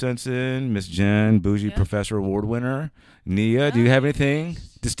your 2 cents in. Miss Jen, Bougie Professor Award winner. Nia, do you have anything?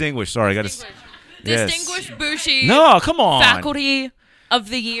 Distinguished. Sorry, I got to. Yes. Distinguished Bushi. No, come on. Faculty of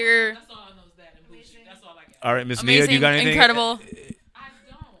the Year. That's all I know is that and Bushi. That's all I got. All right, Miss Nia, do you got anything? Incredible. I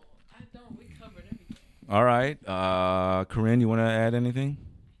don't. We covered everything. All right. Corinne, you want to add anything?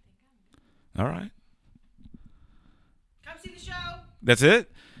 All right. Come see the show. That's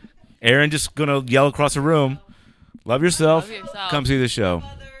it? Aaron just going to yell across the room. Love yourself. Love yourself. Come see the show.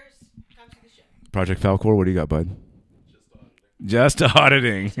 Others, come see the show. Project Falcor, what do you got, bud? Just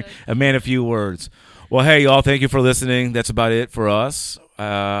auditing. A man, a few words. Well, hey, y'all, thank you for listening. That's about it for us.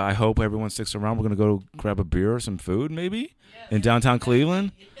 I hope everyone sticks around. We're going to go grab a beer or some food, maybe, in downtown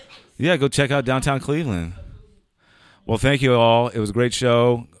Cleveland. Yeah, go check out downtown Cleveland. Well, thank you all. It was a great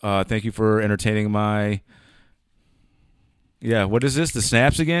show. Thank you for entertaining my... Yeah, what is this? The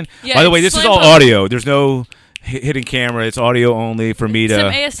snaps again? Yeah, by the way, this is slam all poke. audio. There's no hitting camera. It's audio only for me to...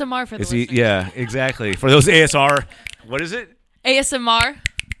 Some ASMR for the listeners. Yeah, exactly. For those ASR... What is it? ASMR.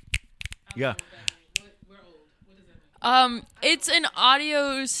 Yeah. We're old. What does that mean? It's an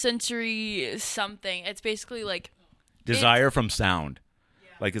audio sensory something. It's basically like... Desire from sound.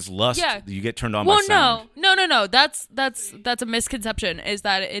 Like it's lust. Yeah. You get turned on by sound. No. That's a misconception. Is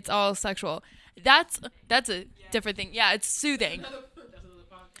that it's all sexual? That's a different thing. Yeah, it's soothing.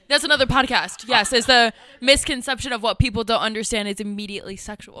 That's another podcast. Yes, it's the misconception of what people don't understand is immediately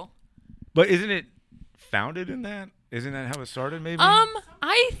sexual. But isn't it founded in that? Isn't that how it started? Maybe.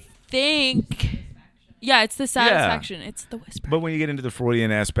 I think. Yeah, it's the satisfaction. It's the whisper. But when you get into the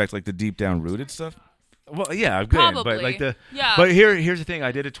Freudian aspect, like the deep down rooted stuff, well, yeah, good. Probably. But like Yeah. But here's the thing.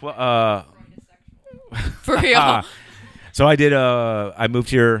 I did a For real. So I moved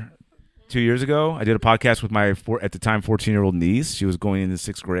here 2 years ago. I did a podcast with my at the time 14-year-old niece. She was going into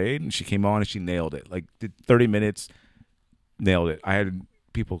 6th grade, and she came on and she nailed it. Like did 30 minutes, nailed it. I had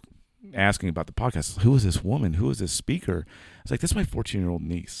people asking about the podcast. Who is this woman? Who is this speaker? I was like, this is my 14-year-old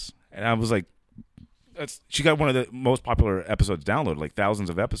niece, and I was like. She got one of the most popular episodes downloaded, like thousands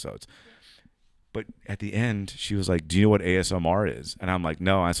of episodes. But at the end, she was like, do you know what ASMR is? And I'm like,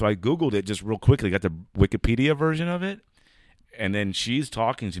 no. And so I Googled it just real quickly, got the Wikipedia version of it. And then she's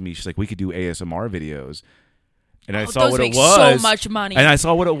talking to me. She's like, we could do ASMR videos. And I saw those what make it was. so much money. And I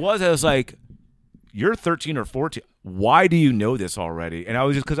saw what it was. I was like, you're 13 or 14. Why do you know this already? And I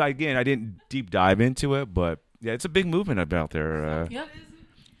was just, because I didn't deep dive into it. But yeah, it's a big movement out there. Yeah.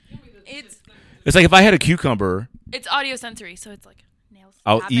 It's like if I had a cucumber. It's audio sensory, so it's like nails.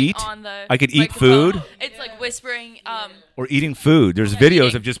 I'll tapping eat. On the I could eat microphone. food. It's like whispering. Or eating food. There's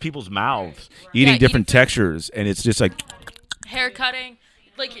videos of just people's mouths eating different eating food. textures, and it's just like Hair cutting,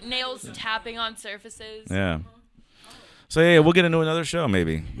 like nails tapping on surfaces. yeah. So yeah, we'll get into another show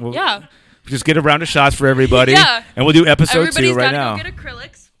maybe. We'll just get a round of shots for everybody. Yeah. And we'll do episode Everybody's 2 right gotta now. Go get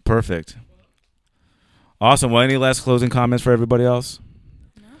acrylics. Perfect. Awesome. Well, any last closing comments for everybody else?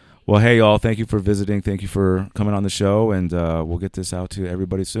 Well, hey, y'all, thank you for visiting. Thank you for coming on the show, and we'll get this out to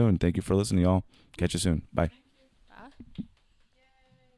everybody soon. Thank you for listening, y'all. Catch you soon. Bye. Bye.